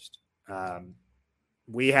solution first.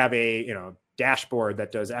 We have a dashboard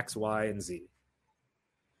that does X, Y, and Z.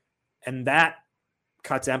 And that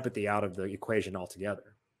cuts empathy out of the equation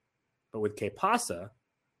altogether. But with KPASA,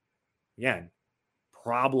 again,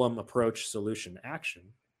 problem, approach, solution, action,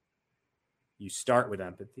 you start with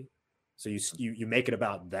empathy. So you make it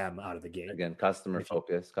about them out of the gate. Again, customer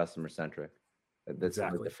focused, customer centric. That's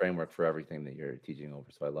exactly the framework for everything that you're teaching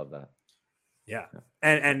over. So I love that. Yeah.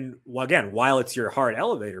 And well, again, while it's your hard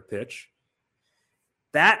elevator pitch,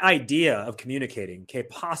 that idea of communicating,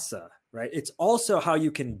 KPASA, right? It's also how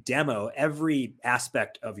you can demo every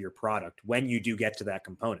aspect of your product when you do get to that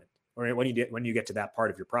component, or when you get to that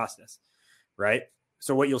part of your process, right?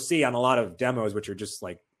 So what you'll see on a lot of demos, which are just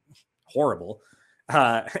like horrible,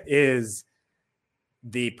 is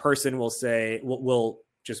the person will say, we'll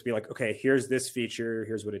just be like, okay, here's this feature,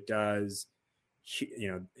 here's what it does.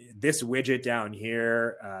 This widget down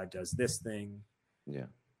here does this thing. Yeah.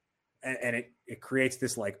 And it creates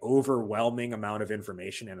this like overwhelming amount of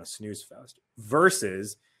information and a snooze fest,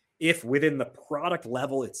 versus if within the product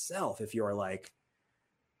level itself, if you're like,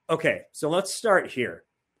 okay, so let's start here.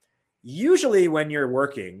 Usually when you're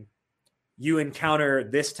working, you encounter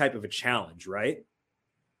this type of a challenge, right?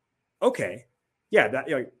 Okay. Yeah,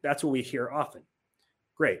 that's what we hear often.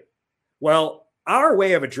 Great. Well, our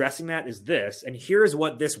way of addressing that is this, and here's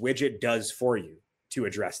what this widget does for you to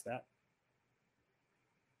address that.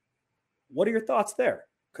 What are your thoughts there?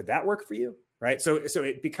 Could that work for you? Right. So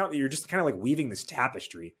you're just kind of like weaving this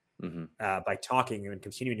tapestry by talking and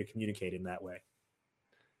continuing to communicate in that way.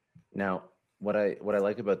 Now, what I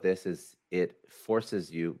like about this is it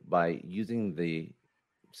forces you by using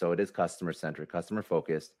so it is customer centric, customer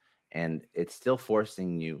focused, and it's still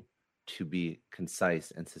forcing you to be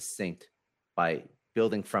concise and succinct by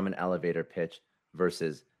building from an elevator pitch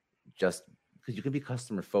versus just because you can be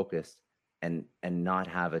customer focused and not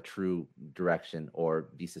have a true direction or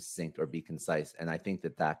be succinct or be concise. And I think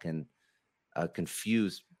that can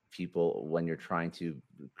confuse people when you're trying to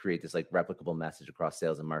create this like replicable message across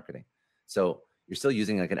sales and marketing. So you're still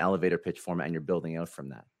using like an elevator pitch format and you're building out from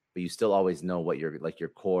that, but you still always know what your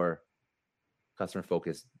core customer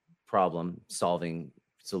focused problem solving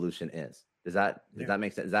solution is. Does that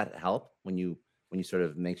make sense? Does that help when you sort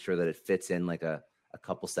of make sure that it fits in like a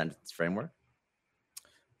couple sentence framework?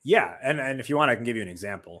 Yeah. And if you want, I can give you an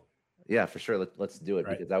example. Yeah, for sure. Let's do it,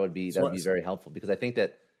 because that would be very helpful, because I think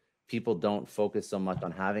that people don't focus so much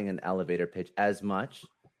on having an elevator pitch as much,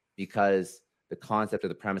 because the concept or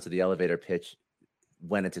the premise of the elevator pitch,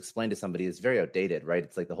 when it's explained to somebody, is very outdated, right?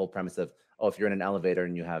 It's like the whole premise of, if you're in an elevator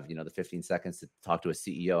and you have, the 15 seconds to talk to a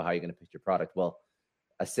CEO, how are you going to pitch your product? Well,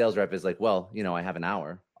 a sales rep is like, I have an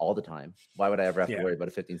hour all the time. Why would I ever have to worry about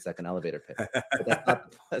a 15-second elevator pitch?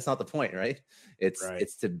 But that's not the point, right?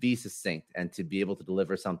 It's to be succinct and to be able to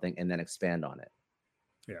deliver something and then expand on it.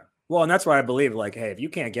 Yeah. Well, and that's why I believe, like, hey, if you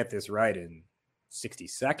can't get this right in 60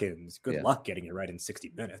 seconds, good luck getting it right in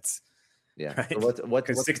 60 minutes. Yeah. Right? So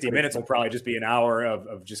because 60 minutes will probably just be an hour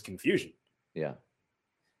of just confusion. Yeah.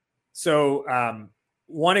 So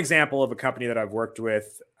one example of a company that I've worked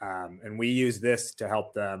with, and we use this to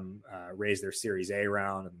help them raise their Series A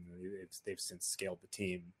round, and they've since scaled the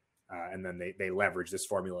team, and then they leverage this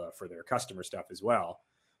formula for their customer stuff as well,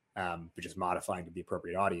 but just modifying to the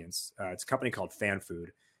appropriate audience. It's a company called Fan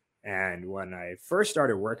Food. And when I first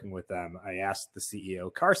started working with them, I asked the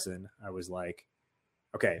CEO, Carson, I was like,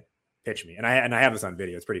 okay, pitch me. And I have this on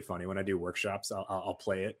video. It's pretty funny. When I do workshops, I'll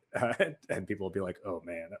play it and people will be like, oh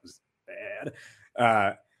man, that was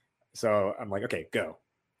bad. So I'm like, okay, go.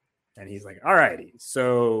 And he's like, all righty.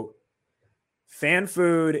 So Fan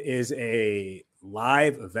Food is a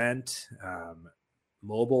live event,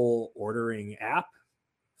 mobile ordering app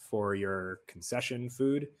for your concession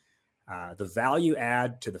food. The value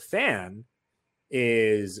add to the fan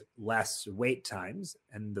is less wait times,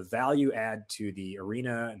 and the value add to the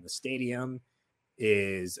arena and the stadium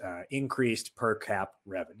is increased per cap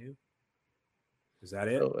revenue. Is that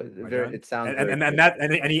it? So it sounds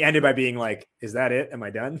and he ended by being like, "Is that it? Am I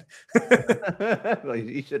done?" Well,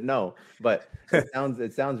 you should know, but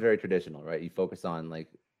it sounds very traditional, right? You focus on like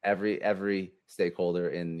every stakeholder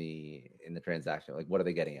in the transaction. Like, what are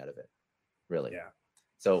they getting out of it, really? Yeah.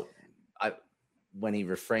 So, when he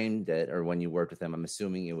reframed it, or when you worked with him, I'm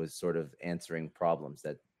assuming it was sort of answering problems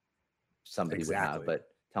that somebody would have. But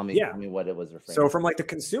tell me what it was reframed. So from like the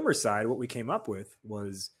consumer side, what we came up with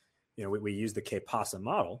was, we used the K-PASA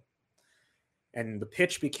model, and the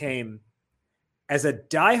pitch became, as a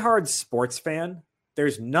diehard sports fan,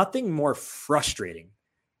 there's nothing more frustrating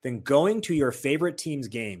than going to your favorite team's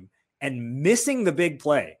game and missing the big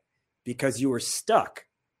play because you were stuck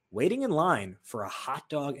waiting in line for a hot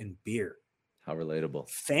dog and beer. How relatable.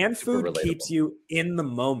 Fan Food keeps you in the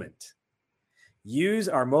moment. Use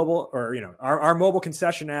our mobile our mobile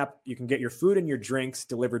concession app. You can get your food and your drinks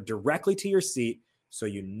delivered directly to your seat, so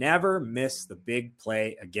you never miss the big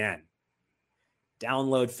play again.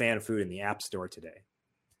 Download Fan Food in the App Store today.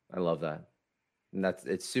 I love that. And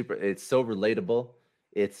it's so relatable.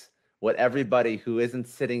 It's what everybody who isn't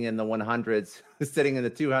sitting in the 100s, who's sitting in the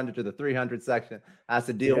 200 or the 300 section, has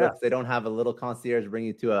to deal with. They don't have a little concierge bring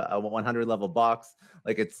you to a 100 level box.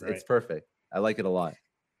 Like it's perfect. I like it a lot.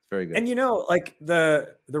 It's very good. And like the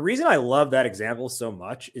reason I love that example so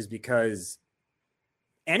much is because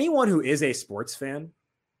anyone who is a sports fan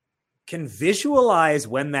can visualize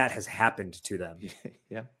when that has happened to them.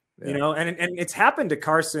 Yeah. And it's happened to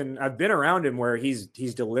Carson. I've been around him where he's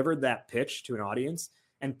delivered that pitch to an audience,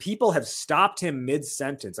 and people have stopped him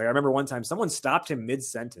mid-sentence. Like I remember one time someone stopped him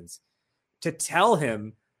mid-sentence to tell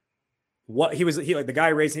him what the guy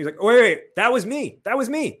raised. And he was like, wait, that was me.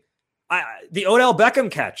 The Odell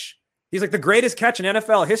Beckham catch. He's like the greatest catch in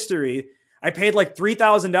NFL history. I paid like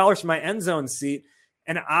 $3,000 for my end zone seat.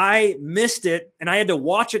 and I missed it, and I had to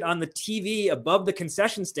watch it on the TV above the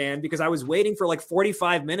concession stand because I was waiting for like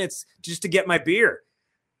 45 minutes just to get my beer.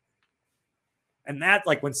 And that,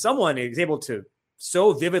 like, when someone is able to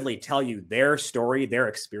so vividly tell you their story, their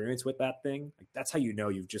experience with that thing, like, that's how you know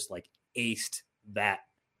you've just like aced that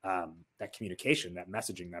that communication, that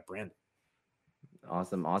messaging, that branding.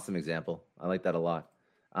 Awesome example. I like that a lot.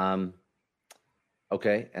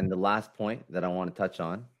 Okay, and the last point that I want to touch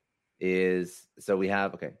on is, so we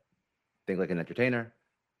have, okay, think like an entertainer,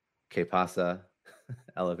 que pasa,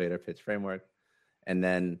 elevator pitch framework, and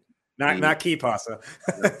then not que pasa.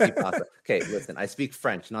 Que pasa. Okay, listen, I speak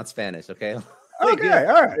French, not Spanish. Okay. Okay,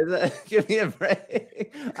 all right. Give me a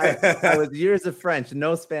break. I was years of French,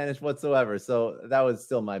 no Spanish whatsoever, so that was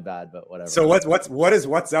still my bad. But whatever. So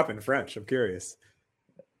what's up in French? I'm curious.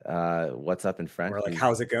 What's up in French? Or like,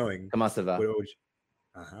 how's it going? Comment ça va?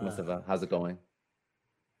 Uh-huh. Comment ça va? How's it going?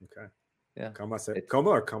 Okay. Yeah. Comment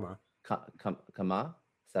or comment? Comment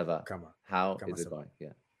ça va? Comment. How is it going?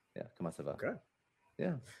 Yeah. Comment ça va? Okay.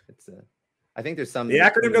 Yeah. It's I think there's some. The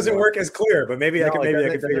acronym doesn't work as clear, but maybe I can. Maybe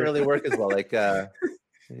it doesn't really work as well. Like,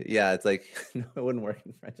 yeah, it's like no, it wouldn't work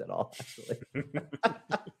in French at all. Actually,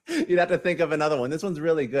 you'd have to think of another one. This one's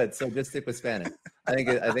really good, so just stick with Spanish. I think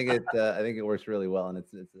it works really well, and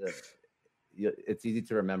it's easy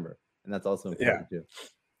to remember, and that's also important too.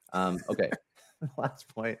 Okay,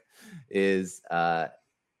 last point is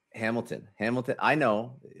Hamilton. I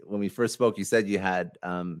know when we first spoke, you said you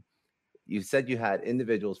had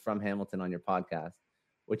individuals from Hamilton on your podcast,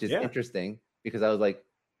 which is interesting because I was like,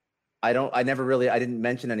 I didn't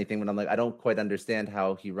mention anything, but I'm like, I don't quite understand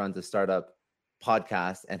how he runs a startup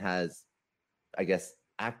podcast and has, I guess,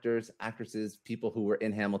 actors, actresses, people who were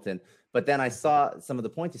in Hamilton. But then I saw some of the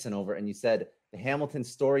points you sent over and you said the Hamilton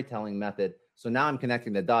storytelling method. So now I'm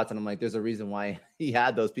connecting the dots and I'm like, there's a reason why he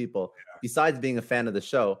had those people besides being a fan of the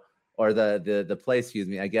show or the play, excuse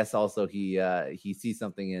me. I guess also he sees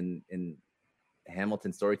something in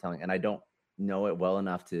Hamilton storytelling, and I don't know it well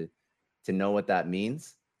enough to know what that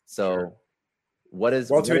means. So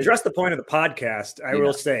to address the point of the podcast, I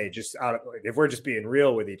will say, just if we're just being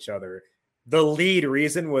real with each other, the lead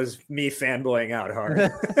reason was me fanboying out hard.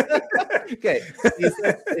 Okay.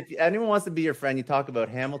 If anyone wants to be your friend, you talk about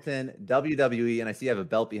Hamilton, WWE, and I see you have a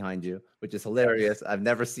belt behind you, which is hilarious. I've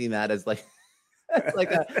never seen that as like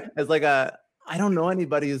I don't know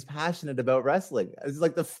anybody who's passionate about wrestling. It's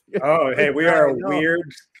like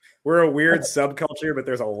we're a weird subculture, but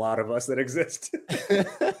there's a lot of us that exist.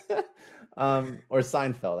 Or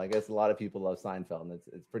Seinfeld. I guess a lot of people love Seinfeld, and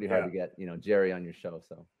it's pretty hard to get, Jerry on your show.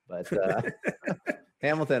 So, but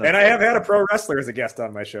Hamilton. And I have had a pro wrestler as a guest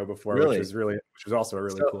on my show before, really? which was also a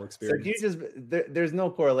really cool experience. So there's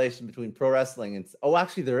no correlation between pro wrestling and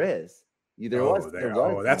actually there is. There was.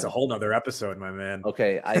 That's a whole nother episode, my man.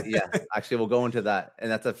 Okay, actually we'll go into that, and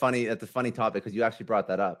that's a funny topic because you actually brought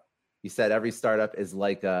that up. You said every startup is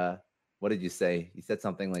like what did you say? You said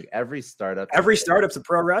something like every startup's a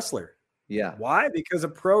pro wrestler. Yeah. Why? Because a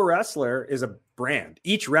pro wrestler is a brand.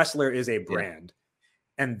 Each wrestler is a brand,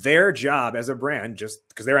 and their job as a brand, just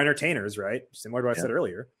because they're entertainers, right? Similar to what I said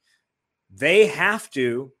earlier, they have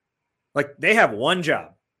one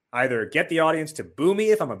job. Either get the audience to boo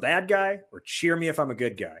me if I'm a bad guy or cheer me if I'm a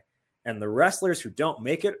good guy. And the wrestlers who don't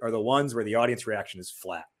make it are the ones where the audience reaction is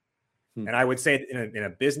flat. And I would say in a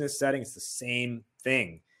business setting, it's the same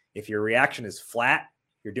thing. If your reaction is flat,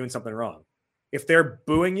 you're doing something wrong. If they're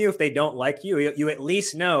booing you, if they don't like you, you at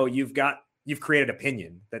least know you've created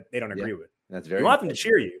opinion that they don't agree with. That's very. You want them to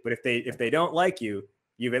cheer you, but if they don't like you,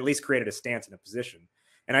 you've at least created a stance and a position.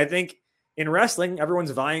 And I think in wrestling,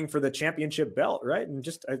 everyone's vying for the championship belt, right? And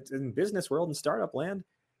just in business world and startup land,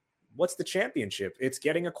 what's the championship? It's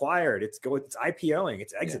getting acquired. It's IPOing.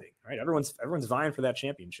 It's exiting, right? Everyone's vying for that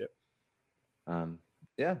championship.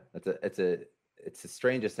 It's the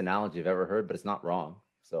strangest analogy I've ever heard, but it's not wrong.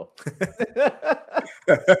 So,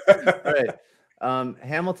 all right.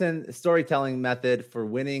 Hamilton storytelling method for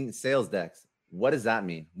winning sales decks. What does that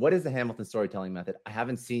mean? What is the Hamilton storytelling method? I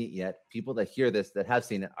haven't seen it yet. People that hear this, that have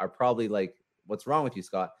seen it, are probably like, what's wrong with you,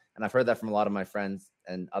 Scott? And I've heard that from a lot of my friends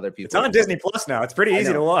and other people. It's on Disney Plus now. It's pretty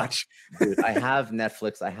easy to watch. Dude, I have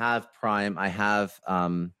Netflix. I have Prime. I have,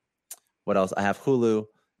 what else? I have Hulu.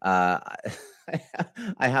 I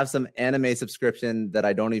have some anime subscription that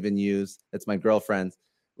I don't even use. It's my girlfriend's.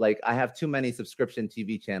 Like, I have too many subscription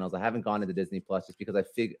TV channels. I haven't gone into Disney Plus just because I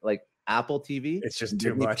figure, like, Apple TV, it's just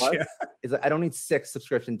too Disney much. Plus, is like, I don't need 6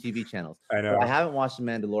 subscription TV channels. I know. So I haven't watched The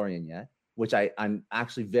Mandalorian yet, which I'm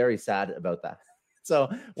actually very sad about that. So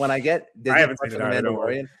when I get Disney Plus for The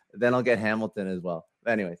Mandalorian, then I'll get Hamilton as well.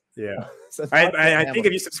 Anyways. Yeah. So I think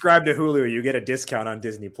if you subscribe to Hulu, you get a discount on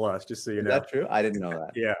Disney Plus, just so you know. Is that true? I didn't know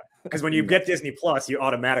that. Yeah. Because when you get Disney Plus, you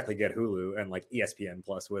automatically get Hulu and like ESPN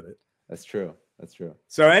Plus with it. That's true.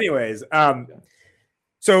 So anyways,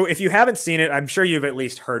 so if you haven't seen it, I'm sure you've at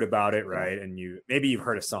least heard about it, right? And maybe you've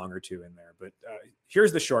heard a song or two in there, but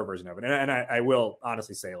here's the short version of it. And I will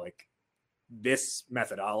honestly say, like, this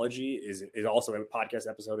methodology is also a podcast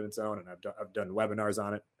episode in its own, and I've done webinars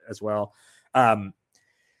on it as well.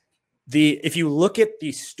 If you look at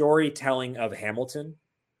the storytelling of Hamilton,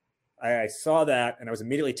 I saw that and I was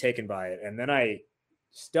immediately taken by it. And then I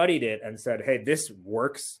studied it and said, hey, this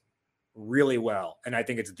works really well. And I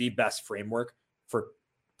think it's the best framework for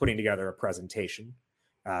putting together a presentation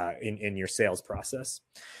in your sales process.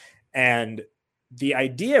 And the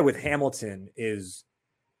idea with Hamilton is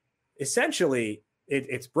essentially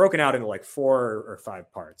it's broken out into like 4 or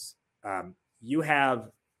 5 parts. You have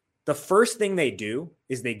the first thing they do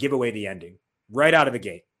is they give away the ending right out of the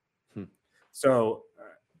gate. So,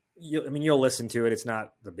 you'll listen to it. It's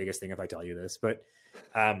not the biggest thing if I tell you this, but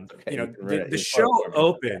the show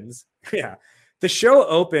opens. Yeah, the show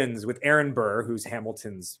opens with Aaron Burr, who's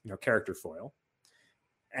Hamilton's character foil,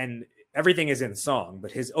 and everything is in song.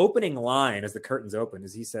 But his opening line, as the curtains open,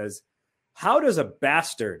 is he says, "How does a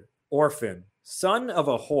bastard, orphan, son of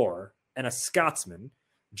a whore, and a Scotsman,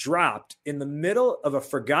 dropped in the middle of a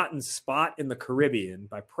forgotten spot in the Caribbean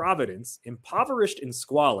by Providence, impoverished in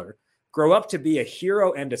squalor, grow up to be a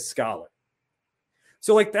hero and a scholar?"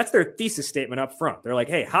 So like that's their thesis statement up front. They're like,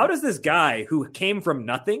 hey, how does this guy who came from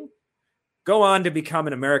nothing go on to become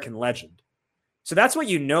an American legend? So that's what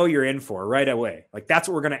you're in for right away. Like that's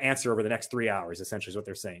what we're going to answer over the next 3 hours, essentially is what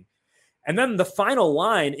they're saying. And then the final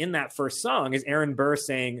line in that first song is Aaron Burr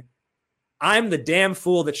saying, "I'm the damn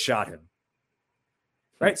fool that shot him."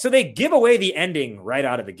 Right? So they give away the ending right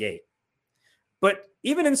out of the gate. But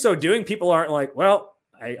even in so doing, people aren't like, well,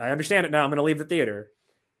 I understand it now. I'm going to leave the theater.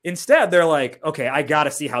 Instead, they're like, okay, I got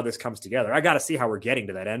to see how this comes together. I got to see how we're getting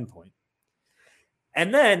to that end point.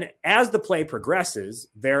 And then as the play progresses,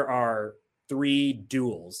 there are 3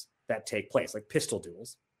 duels that take place, like pistol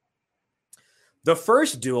duels. The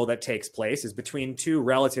first duel that takes place is between 2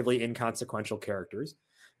 relatively inconsequential characters.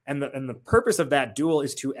 And the purpose of that duel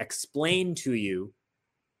is to explain to you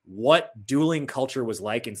what dueling culture was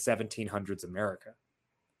like in 1700s America.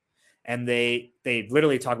 And they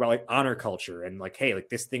literally talk about like honor culture and like, hey, like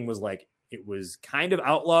this thing was like, it was kind of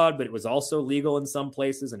outlawed, but it was also legal in some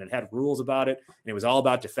places and it had rules about it. And it was all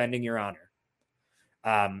about defending your honor.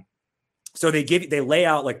 So they lay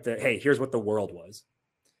out like hey, here's what the world was.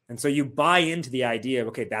 And so you buy into the idea of,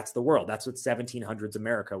 okay, that's the world. That's what 1700s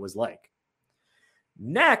America was like.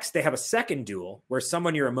 Next, they have a second duel where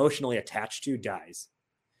someone you're emotionally attached to dies.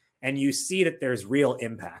 And you see that there's real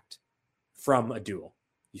impact from a duel.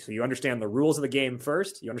 So you understand the rules of the game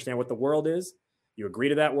first. You understand what the world is. You agree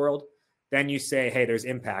to that world. Then you say, hey, there's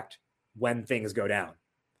impact when things go down,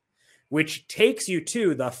 which takes you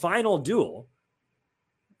to the final duel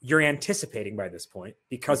you're anticipating by this point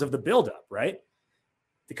because of the buildup, right?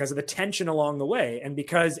 Because of the tension along the way. And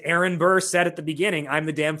because Aaron Burr said at the beginning, "I'm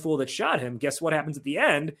the damn fool that shot him." Guess what happens at the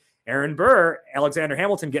end? Aaron Burr, Alexander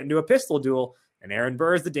Hamilton get into a pistol duel, and Aaron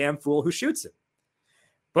Burr is the damn fool who shoots him.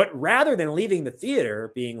 But rather than leaving the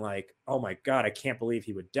theater being like, oh my God, I can't believe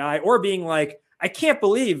he would die, or being like, I can't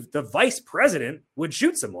believe the vice president would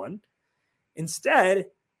shoot someone, instead,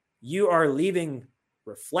 you are leaving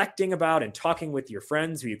reflecting about and talking with your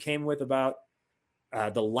friends who you came with about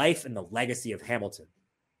the life and the legacy of Hamilton.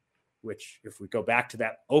 Which, if we go back to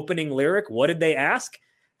that opening lyric, what did they ask?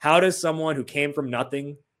 How does someone who came from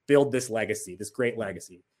nothing build this legacy, this great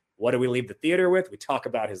legacy? What do we leave the theater with? We talk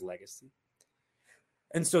about his legacy.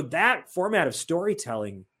 And so that format of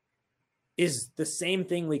storytelling is the same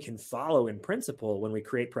thing we can follow in principle when we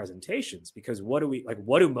create presentations, because what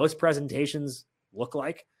do most presentations look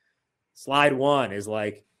like? Slide 1 is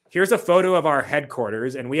like, here's a photo of our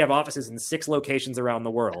headquarters and we have offices in 6 locations around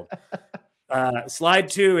the world. Slide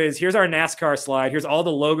 2 is, here's our NASCAR slide. Here's all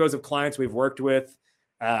the logos of clients we've worked with.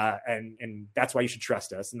 And that's why you should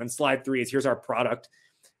trust us. And then slide 3 is, here's our product.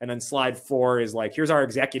 And then slide 4 is like, here's our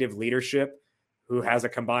executive leadership who has a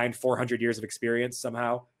combined 400 years of experience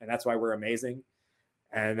somehow. And that's why we're amazing.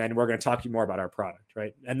 And then we're going to talk to you more about our product,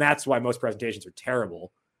 right? And that's why most presentations are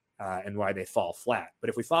terrible and why they fall flat. But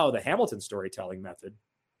if we follow the Hamilton storytelling method,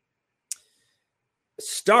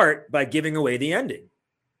 start by giving away the ending.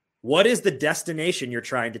 What is the destination you're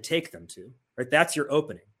trying to take them to, right? That's your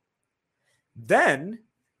opening. Then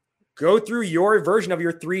go through your version of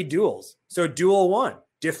your 3 duels. So duel 1,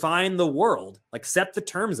 define the world, like set the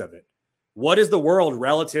terms of it. What is the world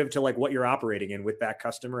relative to like what you're operating in with that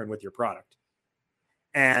customer and with your product?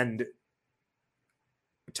 And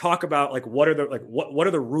talk about like what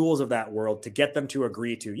are the rules of that world to get them to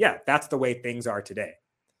agree to, yeah, that's the way things are today.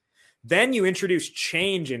 Then you introduce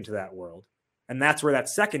change into that world. And that's where that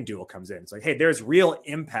second duel comes in. It's like, hey, there's real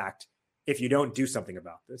impact if you don't do something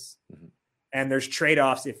about this. Mm-hmm. And there's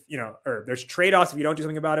trade-offs if you don't do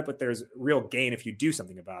something about it, but there's real gain if you do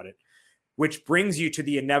something about it, which brings you to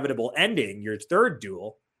the inevitable ending, your third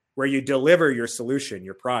duel, where you deliver your solution,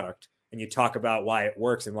 your product, and you talk about why it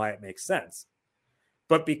works and why it makes sense.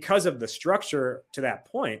 But because of the structure to that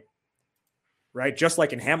point, right, just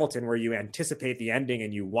like in Hamilton, where you anticipate the ending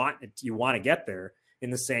and you want to get there, in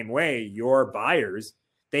the same way, your buyers,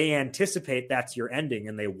 they anticipate that's your ending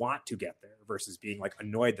and they want to get there versus being like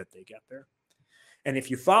annoyed that they get there. And if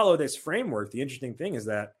you follow this framework, the interesting thing is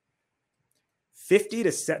that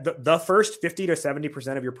the first 50 to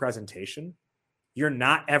 70% of your presentation, you're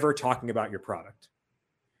not ever talking about your product.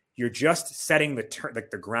 You're just setting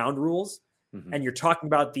the ground rules. Mm-hmm. And you're talking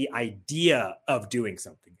about the idea of doing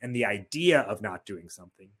something and the idea of not doing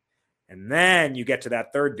something. And then you get to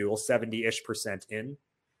that third duel, 70-ish% in,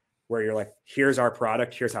 where you're like, here's our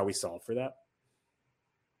product, here's how we solve for that.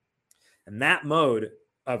 And that mode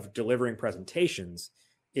of delivering presentations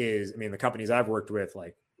is, I mean, the companies I've worked with,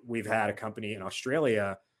 like we've had a company in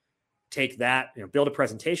Australia take that, build a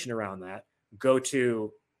presentation around that, go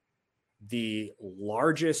to the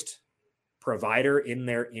largest provider in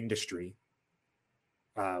their industry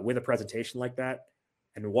with a presentation like that,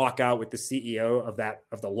 and walk out with the CEO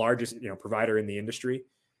of the largest provider in the industry,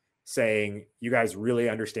 saying, "You guys really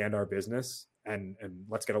understand our business, and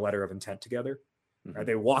let's get a letter of intent together." Mm-hmm. Right?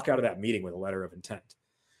 They walk out of that meeting with a letter of intent.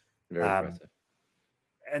 Very impressive.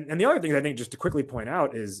 And the other thing I think, just to quickly point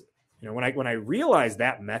out, is when I realized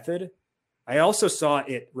that method, I also saw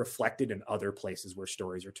it reflected in other places where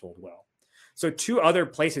stories are told well. So 2 other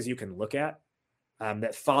places you can look at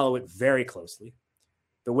that follow it very closely.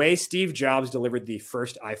 The way Steve Jobs delivered the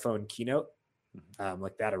first iPhone keynote,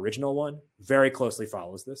 like that original one, very closely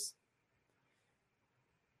follows this.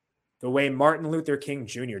 The way Martin Luther King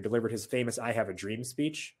Jr. delivered his famous "I Have a Dream"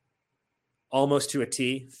 speech, almost to a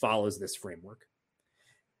T, follows this framework.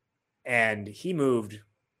 And he moved,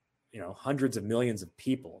 hundreds of millions of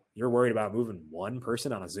people. You're worried about moving one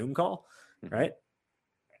person on a Zoom call, right?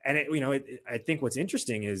 And I think what's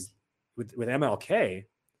interesting is with MLK,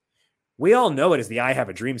 we all know it as the "I Have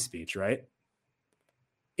a Dream" speech, right?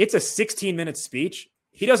 It's a 16-minute speech.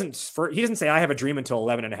 He doesn't say "I have a dream" until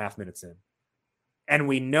 11 and a half minutes in. And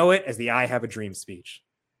we know it as the "I Have a Dream" speech.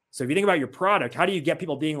 So if you think about your product, how do you get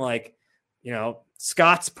people being like,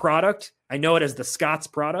 Scott's product? I know it as the Scott's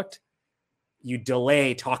product. You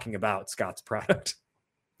delay talking about Scott's product.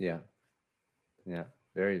 Yeah.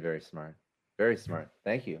 Very, very smart. Very smart.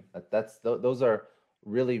 Thank you. Those are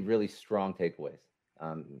really, really strong takeaways.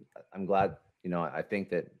 I'm glad, I think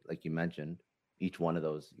that, like you mentioned, each one of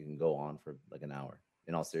those you can go on for like an hour,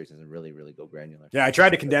 in all seriousness, and really, really go granular. Yeah, I tried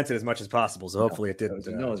to condense it as much as possible, so hopefully it didn't.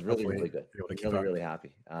 No, it's really, really good. I'm really happy.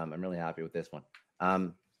 I'm really happy with this one.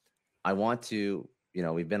 I want to,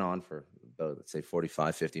 we've been on for about, let's say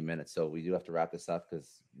 45, 50 minutes. So we do have to wrap this up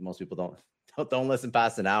because most people don't listen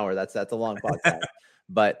past an hour. That's a long podcast.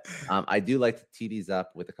 But I do like to tee these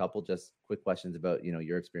up with a couple just quick questions about,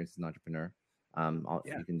 your experience as an entrepreneur.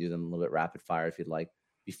 You can do them a little bit rapid fire if you'd like.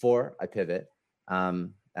 Before I pivot,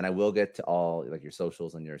 and I will get to all like your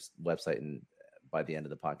socials and your website and by the end of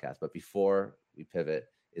the podcast. But before we pivot,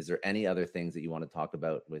 is there any other things that you want to talk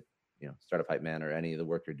about with, Startup Hypeman, or any of the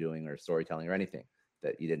work you're doing or storytelling or anything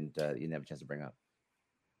that you didn't have a chance to bring up?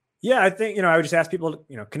 Yeah, I think, I would just ask people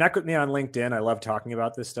to, connect with me on LinkedIn. I love talking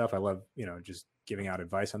about this stuff. I love, just giving out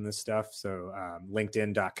advice on this stuff. So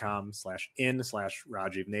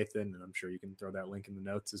linkedin.com/in/Rajiv Nathan. And I'm sure you can throw that link in the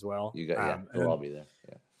notes as well. You got, it'll all be there.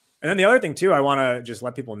 Yeah. And then the other thing too, I want to just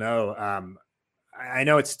let people know, I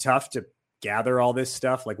know it's tough to gather all this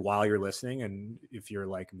stuff like while you're listening. And if you're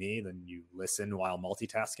like me, then you listen while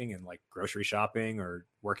multitasking and like grocery shopping or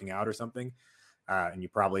working out or something. And you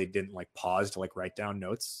probably didn't like pause to like write down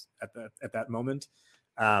notes at that moment.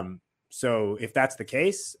 So if that's the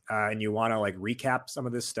case, and you want to like recap some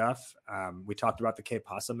of this stuff, we talked about the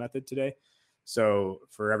K-PASA method today. So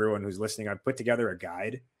for everyone who's listening, I put together a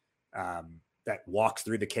guide that walks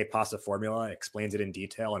through the K-PASA formula, explains it in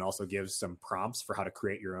detail, and also gives some prompts for how to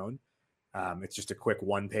create your own. It's just a quick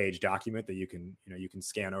 1-page document that you can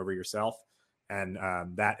scan over yourself. And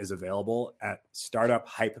that is available at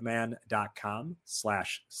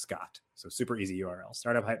startuphypeman.com/Scott. So super easy URL,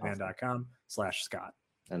 startuphypeman.com/Scott.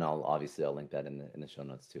 And I'll link that in the show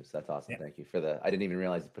notes too. So that's awesome. Yeah. Thank you for I didn't even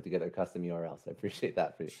realize you put together a custom URL. So I appreciate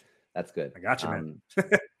that for you. That's good. I got you, man.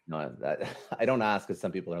 No, I don't ask because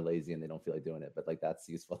some people are lazy and they don't feel like doing it, but like that's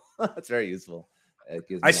useful. That's very useful.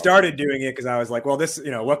 I started doing it because I was like, well, this,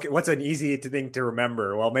 what's an easy thing to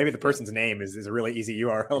remember? Well, maybe the person's name is a really easy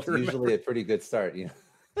URL to remember. Usually a pretty good start,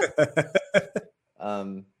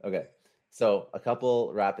 Okay. So a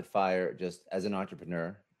couple rapid fire, just as an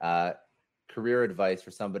entrepreneur, career advice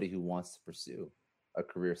for somebody who wants to pursue a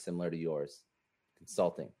career similar to yours,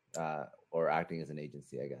 consulting, or acting as an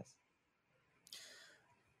agency, I guess.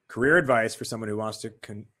 Career advice for someone who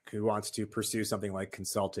wants to pursue something like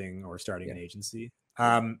consulting or starting an agency.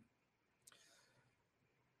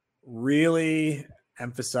 Really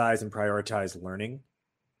emphasize and prioritize learning.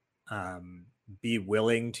 Be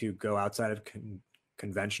willing to go outside of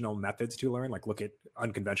conventional methods to learn, like look at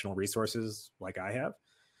unconventional resources like I have,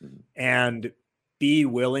 and be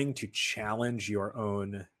willing to challenge your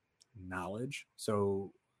own knowledge.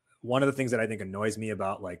 So one of the things that I think annoys me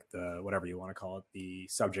about like the, whatever you want to call it, the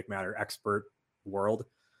subject matter expert world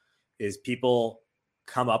is people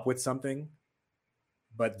come up with something,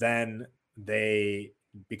 but then they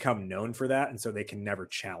become known for that. And so they can never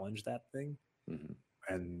challenge that thing.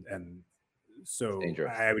 And so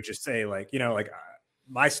I would just say like,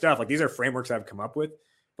 my stuff, like these are frameworks I've come up with,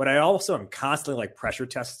 but I also am constantly like pressure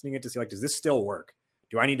testing it to see like, does this still work?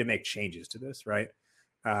 Do I need to make changes to this? Right.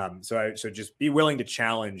 So just be willing to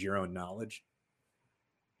challenge your own knowledge.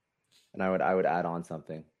 And I would add on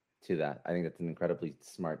something to that. I think that's an incredibly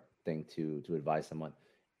smart thing to advise someone.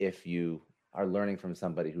 If you are learning from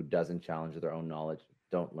somebody who doesn't challenge their own knowledge,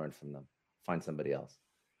 don't learn from them. Find somebody else,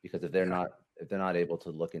 because if they're not able to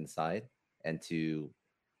look inside and to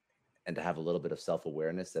have a little bit of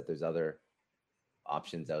self-awareness that there's other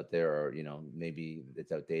options out there, or maybe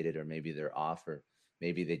it's outdated, or maybe they're off, or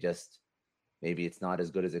maybe it's not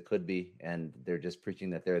as good as it could be, and they're just preaching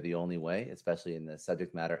that they're the only way, especially in the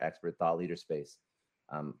subject matter expert thought leader space.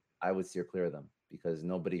 I would steer clear of them, because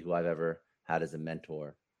nobody who I've ever had as a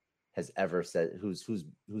mentor has ever said, who's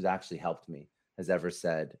actually helped me, has ever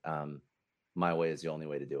said, my way is the only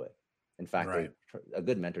way to do it. In fact, a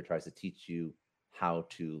good mentor tries to teach you how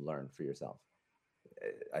to learn for yourself.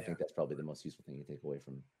 I think that's probably the most useful thing you take away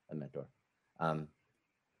from a mentor.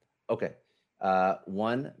 Okay.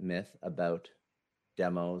 One myth about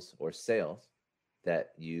demos or sales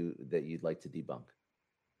that you'd like to debunk.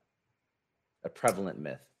 A prevalent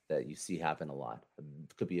myth that you see happen a lot.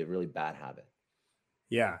 It could be a really bad habit.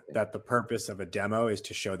 Yeah, that the purpose of a demo is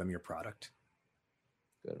to show them your product.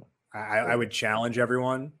 Good one. I would challenge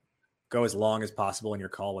everyone, go as long as possible in your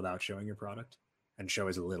call without showing your product, and show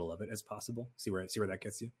as little of it as possible. See where that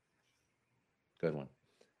gets you. Good one.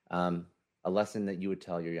 A lesson that you would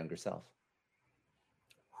tell your younger self.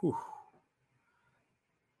 Whew.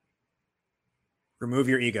 Remove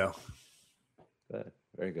your ego. Good.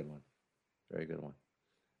 Very good one. Very good one.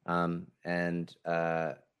 And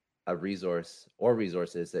a resource or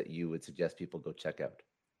resources that you would suggest people go check out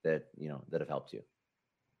that have helped you.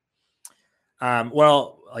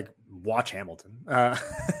 Well, like watch Hamilton. I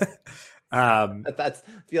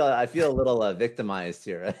feel a little victimized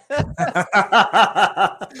here.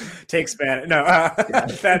 Take Spanish. No,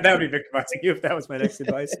 that would be victimizing you if that was my next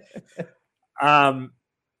advice. One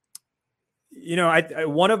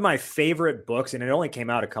of my favorite books, and it only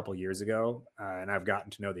came out a couple years ago, and I've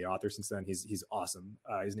gotten to know the author since then. He's awesome.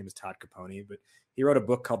 His name is Todd Capone, but he wrote a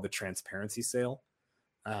book called The Transparency Sale.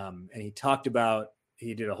 And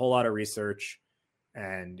he did a whole lot of research,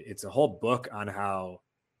 and it's a whole book on how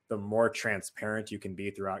the more transparent you can be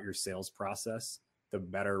throughout your sales process, the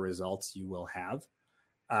better results you will have.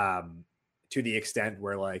 To the extent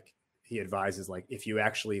where like he advises, like if you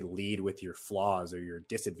actually lead with your flaws or your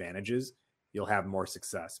disadvantages, you'll have more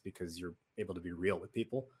success because you're able to be real with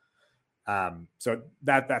people. So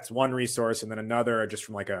that's one resource. And then another, just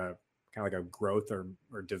from like a kind of like a growth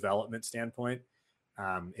or development standpoint,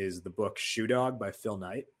 is the book Shoe Dog by Phil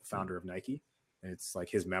Knight, the founder of Nike. And it's like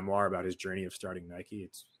his memoir about his journey of starting Nike.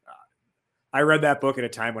 I read that book at a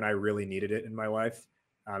time when I really needed it in my life.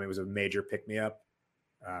 It was a major pick-me-up.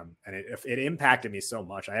 And it impacted me so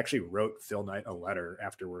much. I actually wrote Phil Knight a letter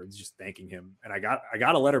afterwards, just thanking him. And I got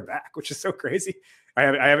a letter back, which is so crazy. I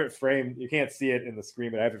have it framed. You can't see it in the screen,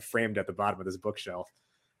 but I have it framed at the bottom of this bookshelf.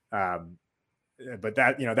 But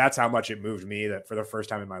that's how much it moved me, that for the first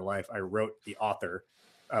time in my life, I wrote the author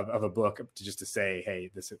of a book to say, hey,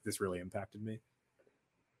 this really impacted me.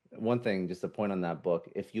 One thing, just a point on that book,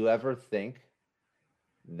 if you ever think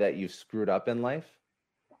that you've screwed up in life,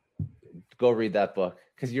 go read that book,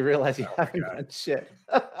 because you realize you haven't done shit.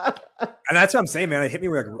 And that's what I'm saying, man. It hit me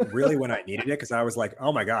like really when I needed it, because I was like,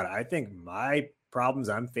 oh my God, I think my problems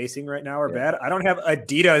I'm facing right now are bad. I don't have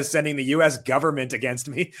Adidas sending the US government against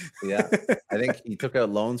me. Yeah. I think he took out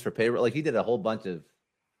loans for payroll. Like he did a whole bunch of,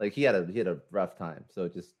 like he had a rough time. So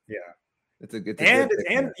just, it's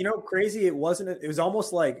and you know, crazy. It was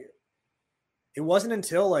almost like, it wasn't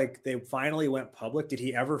until like they finally went public did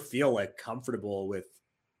he ever feel like comfortable with,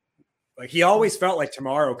 like he always felt like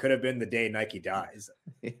tomorrow could have been the day Nike dies,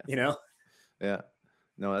 you know? Yeah.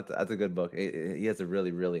 No, that's a good book. He has a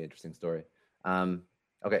really, really interesting story.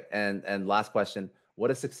 Okay. And last question, what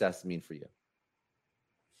does success mean for you?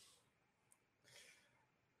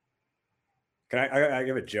 Can I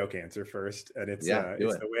give a joke answer first? And it's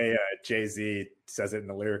the way Jay-Z says it in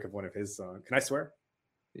the lyric of one of his songs. Can I swear?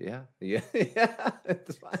 Yeah.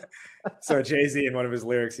 It's fine. So Jay-Z, in one of his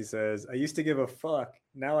lyrics, he says, I used to give a fuck.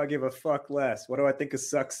 Now I give a fuck less. What do I think of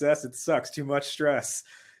success? It sucks. Too much stress.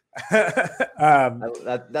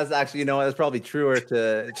 That's actually, you know, that's probably truer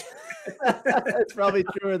it's probably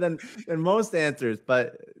truer than most answers,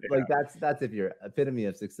 but like that's if you're epitome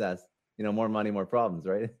of success, you know, more money, more problems,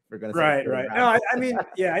 right? We're gonna right. No, I mean,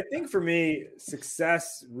 I think for me,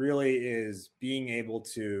 success really is being able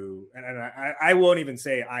to, and I won't even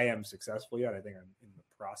say I am successful yet. I think I'm in the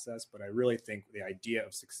process, but I really think the idea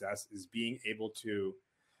of success is being able to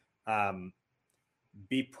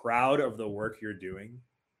be proud of the work you're doing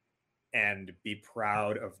and be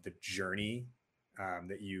proud of the journey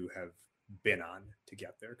that you have been on to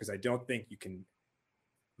get there. Because I don't think you can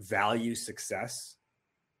value success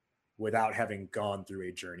without having gone through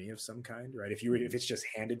a journey of some kind, right? If it's just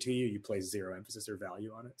handed to you, you place zero emphasis or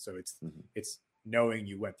value on it. So it's knowing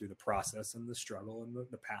you went through the process and the struggle and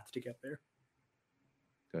the path to get there.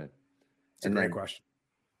 Good. It's a great question.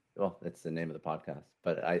 Well, it's the name of the podcast,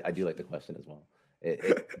 but I do like the question as well.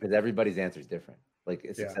 Because everybody's answer is different. Like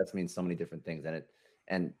success means so many different things.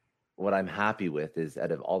 And what I'm happy with is,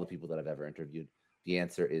 out of all the people that I've ever interviewed, the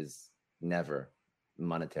answer is never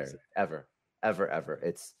monetary, ever.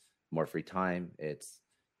 It's more free time. It's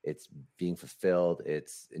being fulfilled.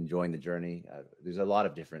 It's enjoying the journey. There's a lot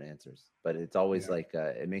of different answers, but it's always like,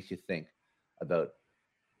 it makes you think about,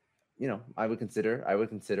 you know, I would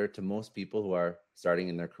consider to most people who are starting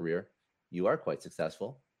in their career, you are quite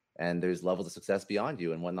successful, and there's levels of success beyond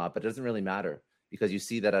you and whatnot, but it doesn't really matter, because you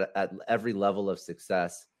see that at every level of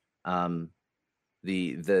success,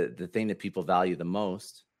 the thing that people value the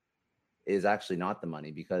most is actually not the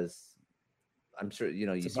money, because I'm sure, you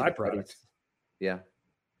know, you see byproduct.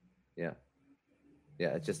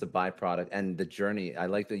 It's just a byproduct. And the journey, I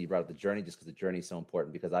like that you brought up the journey, just because the journey is so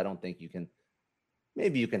important, because I don't think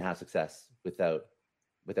maybe you can have success without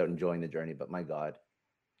enjoying the journey, but my God,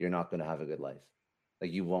 you're not going to have a good life.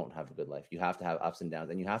 Like, you won't have a good life. You have to have ups and downs,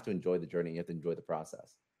 and you have to enjoy the journey. You have to enjoy the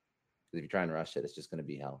process. Because if you try and rush it, it's just going to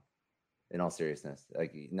be hell. In all seriousness,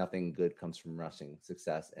 like, nothing good comes from rushing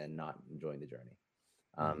success and not enjoying the journey.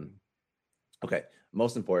 Okay,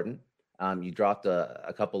 most important, you dropped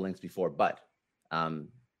a couple links before, but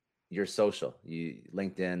your social,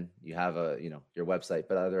 LinkedIn, you have your website,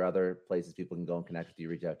 but are there other places people can go and connect with you,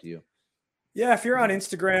 reach out to you? Yeah, if you're on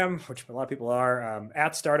Instagram, which a lot of people are,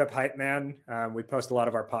 at Startup Hypeman, we post a lot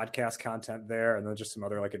of our podcast content there, and then just some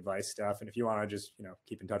other like advice stuff. And if you want to just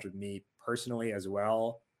keep in touch with me personally as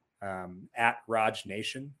well, at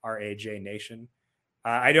RajNATION, RAJ Nation.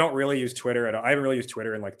 I don't really use Twitter at all. I haven't really used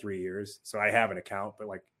Twitter in like 3 years, so I have an account, but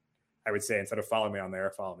like I would say, instead of following me on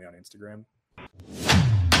there, follow me on Instagram.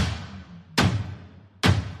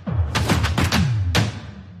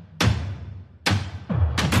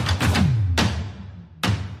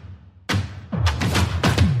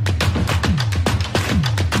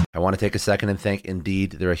 I want to take a second and thank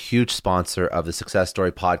Indeed. They're a huge sponsor of the Success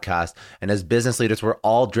Story podcast. And as business leaders, we're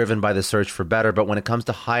all driven by the search for better. But when it comes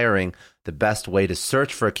to hiring, the best way to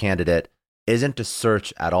search for a candidate isn't to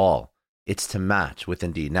search at all. It's to match with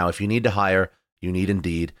Indeed. Now, if you need to hire, you need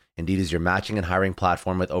Indeed. Indeed is your matching and hiring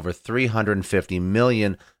platform with over 350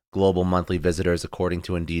 million global monthly visitors, according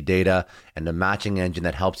to Indeed data, and a matching engine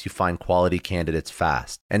that helps you find quality candidates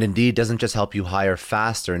fast. And Indeed doesn't just help you hire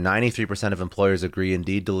faster. 93% of employers agree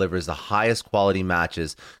Indeed delivers the highest quality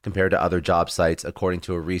matches compared to other job sites, according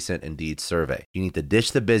to a recent Indeed survey. You need to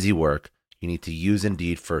ditch the busy work. You need to use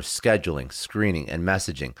Indeed for scheduling, screening, and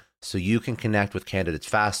messaging so you can connect with candidates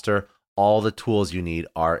faster. All the tools you need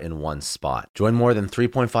are in one spot. Join more than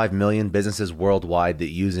 3.5 million businesses worldwide that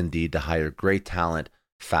use Indeed to hire great talent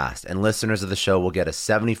fast. And listeners of the show will get a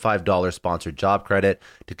 $75 sponsored job credit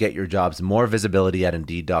to get your jobs more visibility at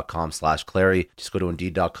Indeed.com/Clary. Just go to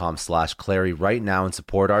Indeed.com/Clary right now and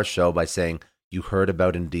support our show by saying you heard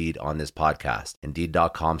about Indeed on this podcast.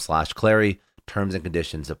 Indeed.com/Clary. Terms and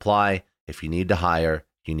conditions apply. If you need to hire,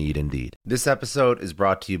 you need Indeed. This episode is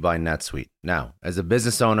brought to you by NetSuite. Now, as a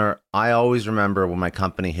business owner, I always remember when my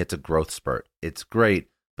company hits a growth spurt. It's great,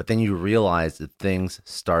 but then you realize that things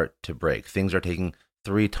start to break. Things are taking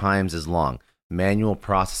 3 times as long. Manual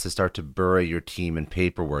processes start to bury your team in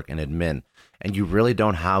paperwork and admin, and you really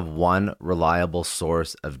don't have one reliable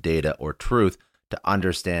source of data or truth to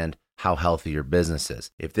understand how healthy your business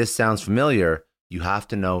is. If this sounds familiar, you have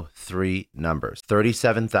to know 3 numbers.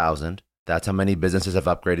 37,000, that's how many businesses have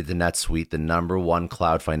upgraded to NetSuite, the #1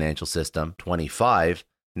 cloud financial system. 25,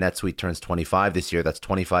 NetSuite turns 25 this year. That's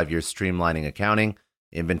 25 years streamlining accounting,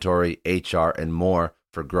 inventory, HR, and more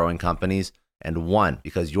for growing companies. And 1,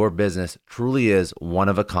 because your business truly is one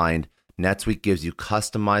of a kind, NetSuite gives you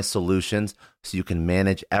customized solutions so you can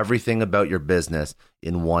manage everything about your business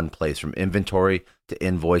in one place, from inventory to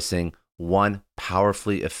invoicing, one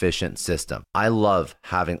powerfully efficient system. I love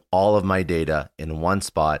having all of my data in one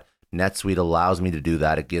spot. NetSuite allows me to do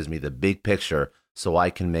that. It gives me the big picture so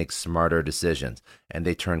I can make smarter decisions. And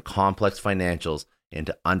they turn complex financials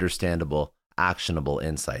into understandable, actionable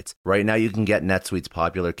insights. Right now, you can get NetSuite's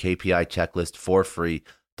popular KPI checklist for free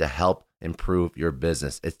to help improve your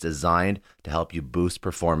business. It's designed to help you boost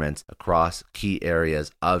performance across key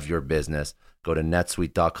areas of your business. Go to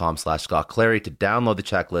netsuite.com/ScottClary to download the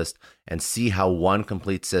checklist and see how one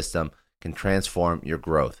complete system can transform your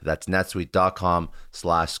growth. That's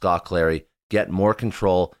netsuite.com/ScottClary. Get more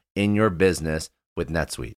control in your business with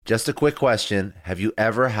NetSuite. Just a quick question. Have you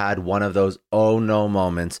ever had one of those oh no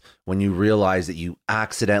moments when you realize that you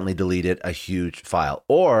accidentally deleted a huge file?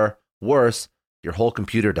 Or worse, your whole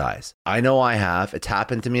computer dies. I know I have. It's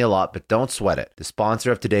happened to me a lot, but don't sweat it. The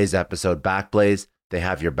sponsor of today's episode, Backblaze, they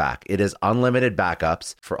have your back. It is unlimited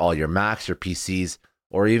backups for all your Macs, your PCs,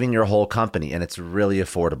 or even your whole company, and it's really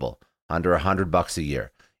affordable, under $100 a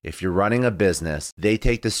year. If you're running a business, they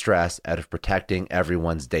take the stress out of protecting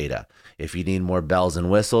everyone's data. If you need more bells and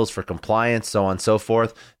whistles for compliance, so on and so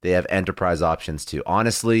forth, they have enterprise options too.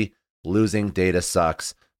 Honestly, losing data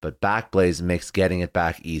sucks, but Backblaze makes getting it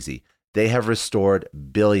back easy. They have restored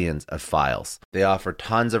billions of files. They offer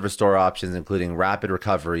tons of restore options, including rapid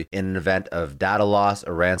recovery in an event of data loss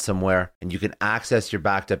or ransomware. And you can access your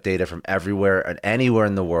backed up data from everywhere and anywhere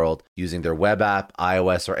in the world using their web app,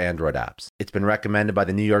 iOS, or Android apps. It's been recommended by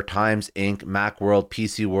the New York Times, Inc., Macworld,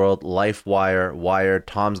 PC World, LifeWire, Wired,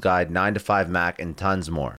 Tom's Guide, 9 to 5 Mac, and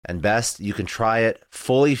tons more. And best, you can try it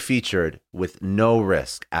fully featured with no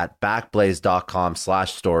risk at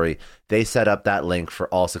backblaze.com/story. They set up that link for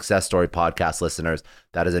all Success Story podcast listeners.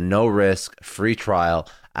 That is a no risk free trial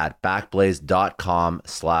at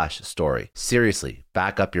backblaze.com/story. Seriously,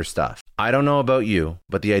 back up your stuff. I don't know about you,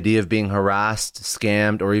 but the idea of being harassed,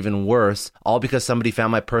 scammed, or even worse, all because somebody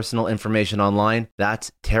found my personal information online,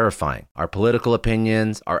 that's terrifying. Our political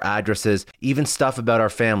opinions, our addresses, even stuff about our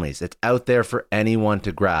families, it's out there for anyone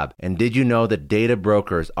to grab. And did you know that data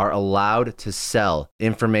brokers are allowed to sell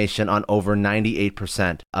information on over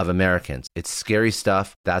 98% of Americans? It's scary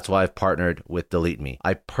stuff. That's why I've partnered with Delete Me.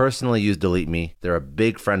 I personally use Delete Me. They're a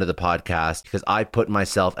big friend of the podcast because I put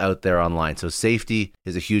myself out there online. So safety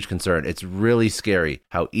is a huge concern. It's really scary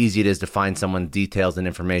how easy it is to find someone's details and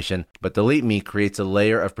information, but Delete Me creates a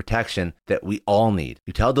layer of protection that we all need.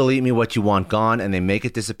 You tell Delete Me what you want gone, and they make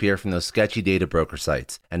it disappear from those sketchy data broker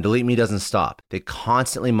sites. And Delete Me doesn't stop. They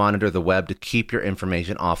constantly monitor the web to keep your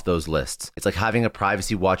information off those lists. It's like having a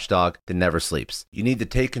privacy watchdog that never sleeps. You need to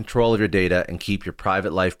take control of your data and keep your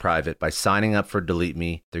private life private by signing up for Delete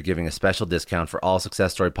Me. They're giving a special discount for all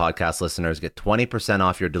Success Story podcast listeners. Get 20%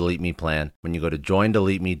 off your Delete Me plan when you go to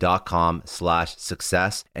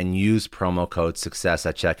joindeleteme.com/success and use promo code success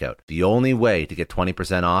at checkout. The only way to get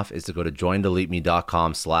 20% off is to go to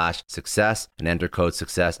joindeleteme.com/success and enter code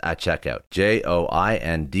success at checkout.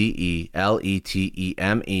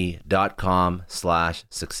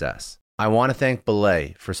 joindeleteme.com/success. I want to thank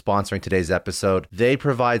Belay for sponsoring today's episode. They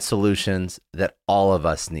provide solutions that all of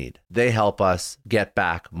us need. They help us get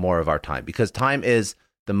back more of our time because time is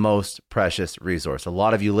the most precious resource. A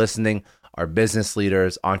lot of you listening are business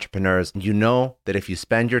leaders, entrepreneurs. You know that if you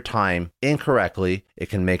spend your time incorrectly, it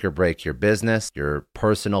can make or break your business, your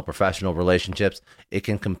personal, professional relationships. It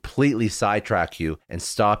can completely sidetrack you and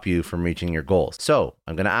stop you from reaching your goals. So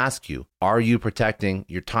I'm going to ask you, are you protecting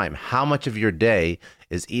your time? How much of your day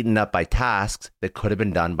is eaten up by tasks that could have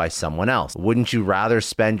been done by someone else? Wouldn't you rather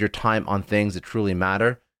spend your time on things that truly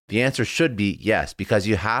matter? The answer should be yes, because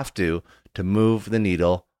you have to move the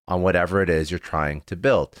needle on whatever it is you're trying to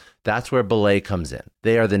build. That's where Belay comes in.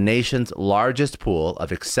 They are the nation's largest pool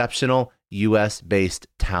of exceptional US-based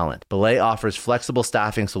talent. Belay offers flexible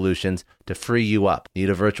staffing solutions to free you up. Need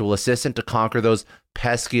a virtual assistant to conquer those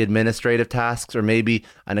pesky administrative tasks, or maybe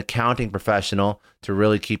an accounting professional to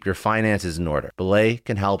really keep your finances in order? Belay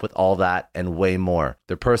can help with all that and way more.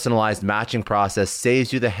 Their personalized matching process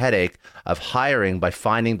saves you the headache of hiring by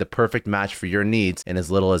finding the perfect match for your needs in as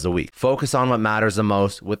little as a week. Focus on what matters the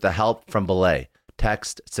most with the help from Belay.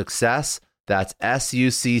 Text SUCCESS, that's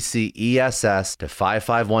SUCCESS, to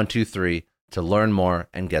 55123 to learn more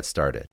and get started.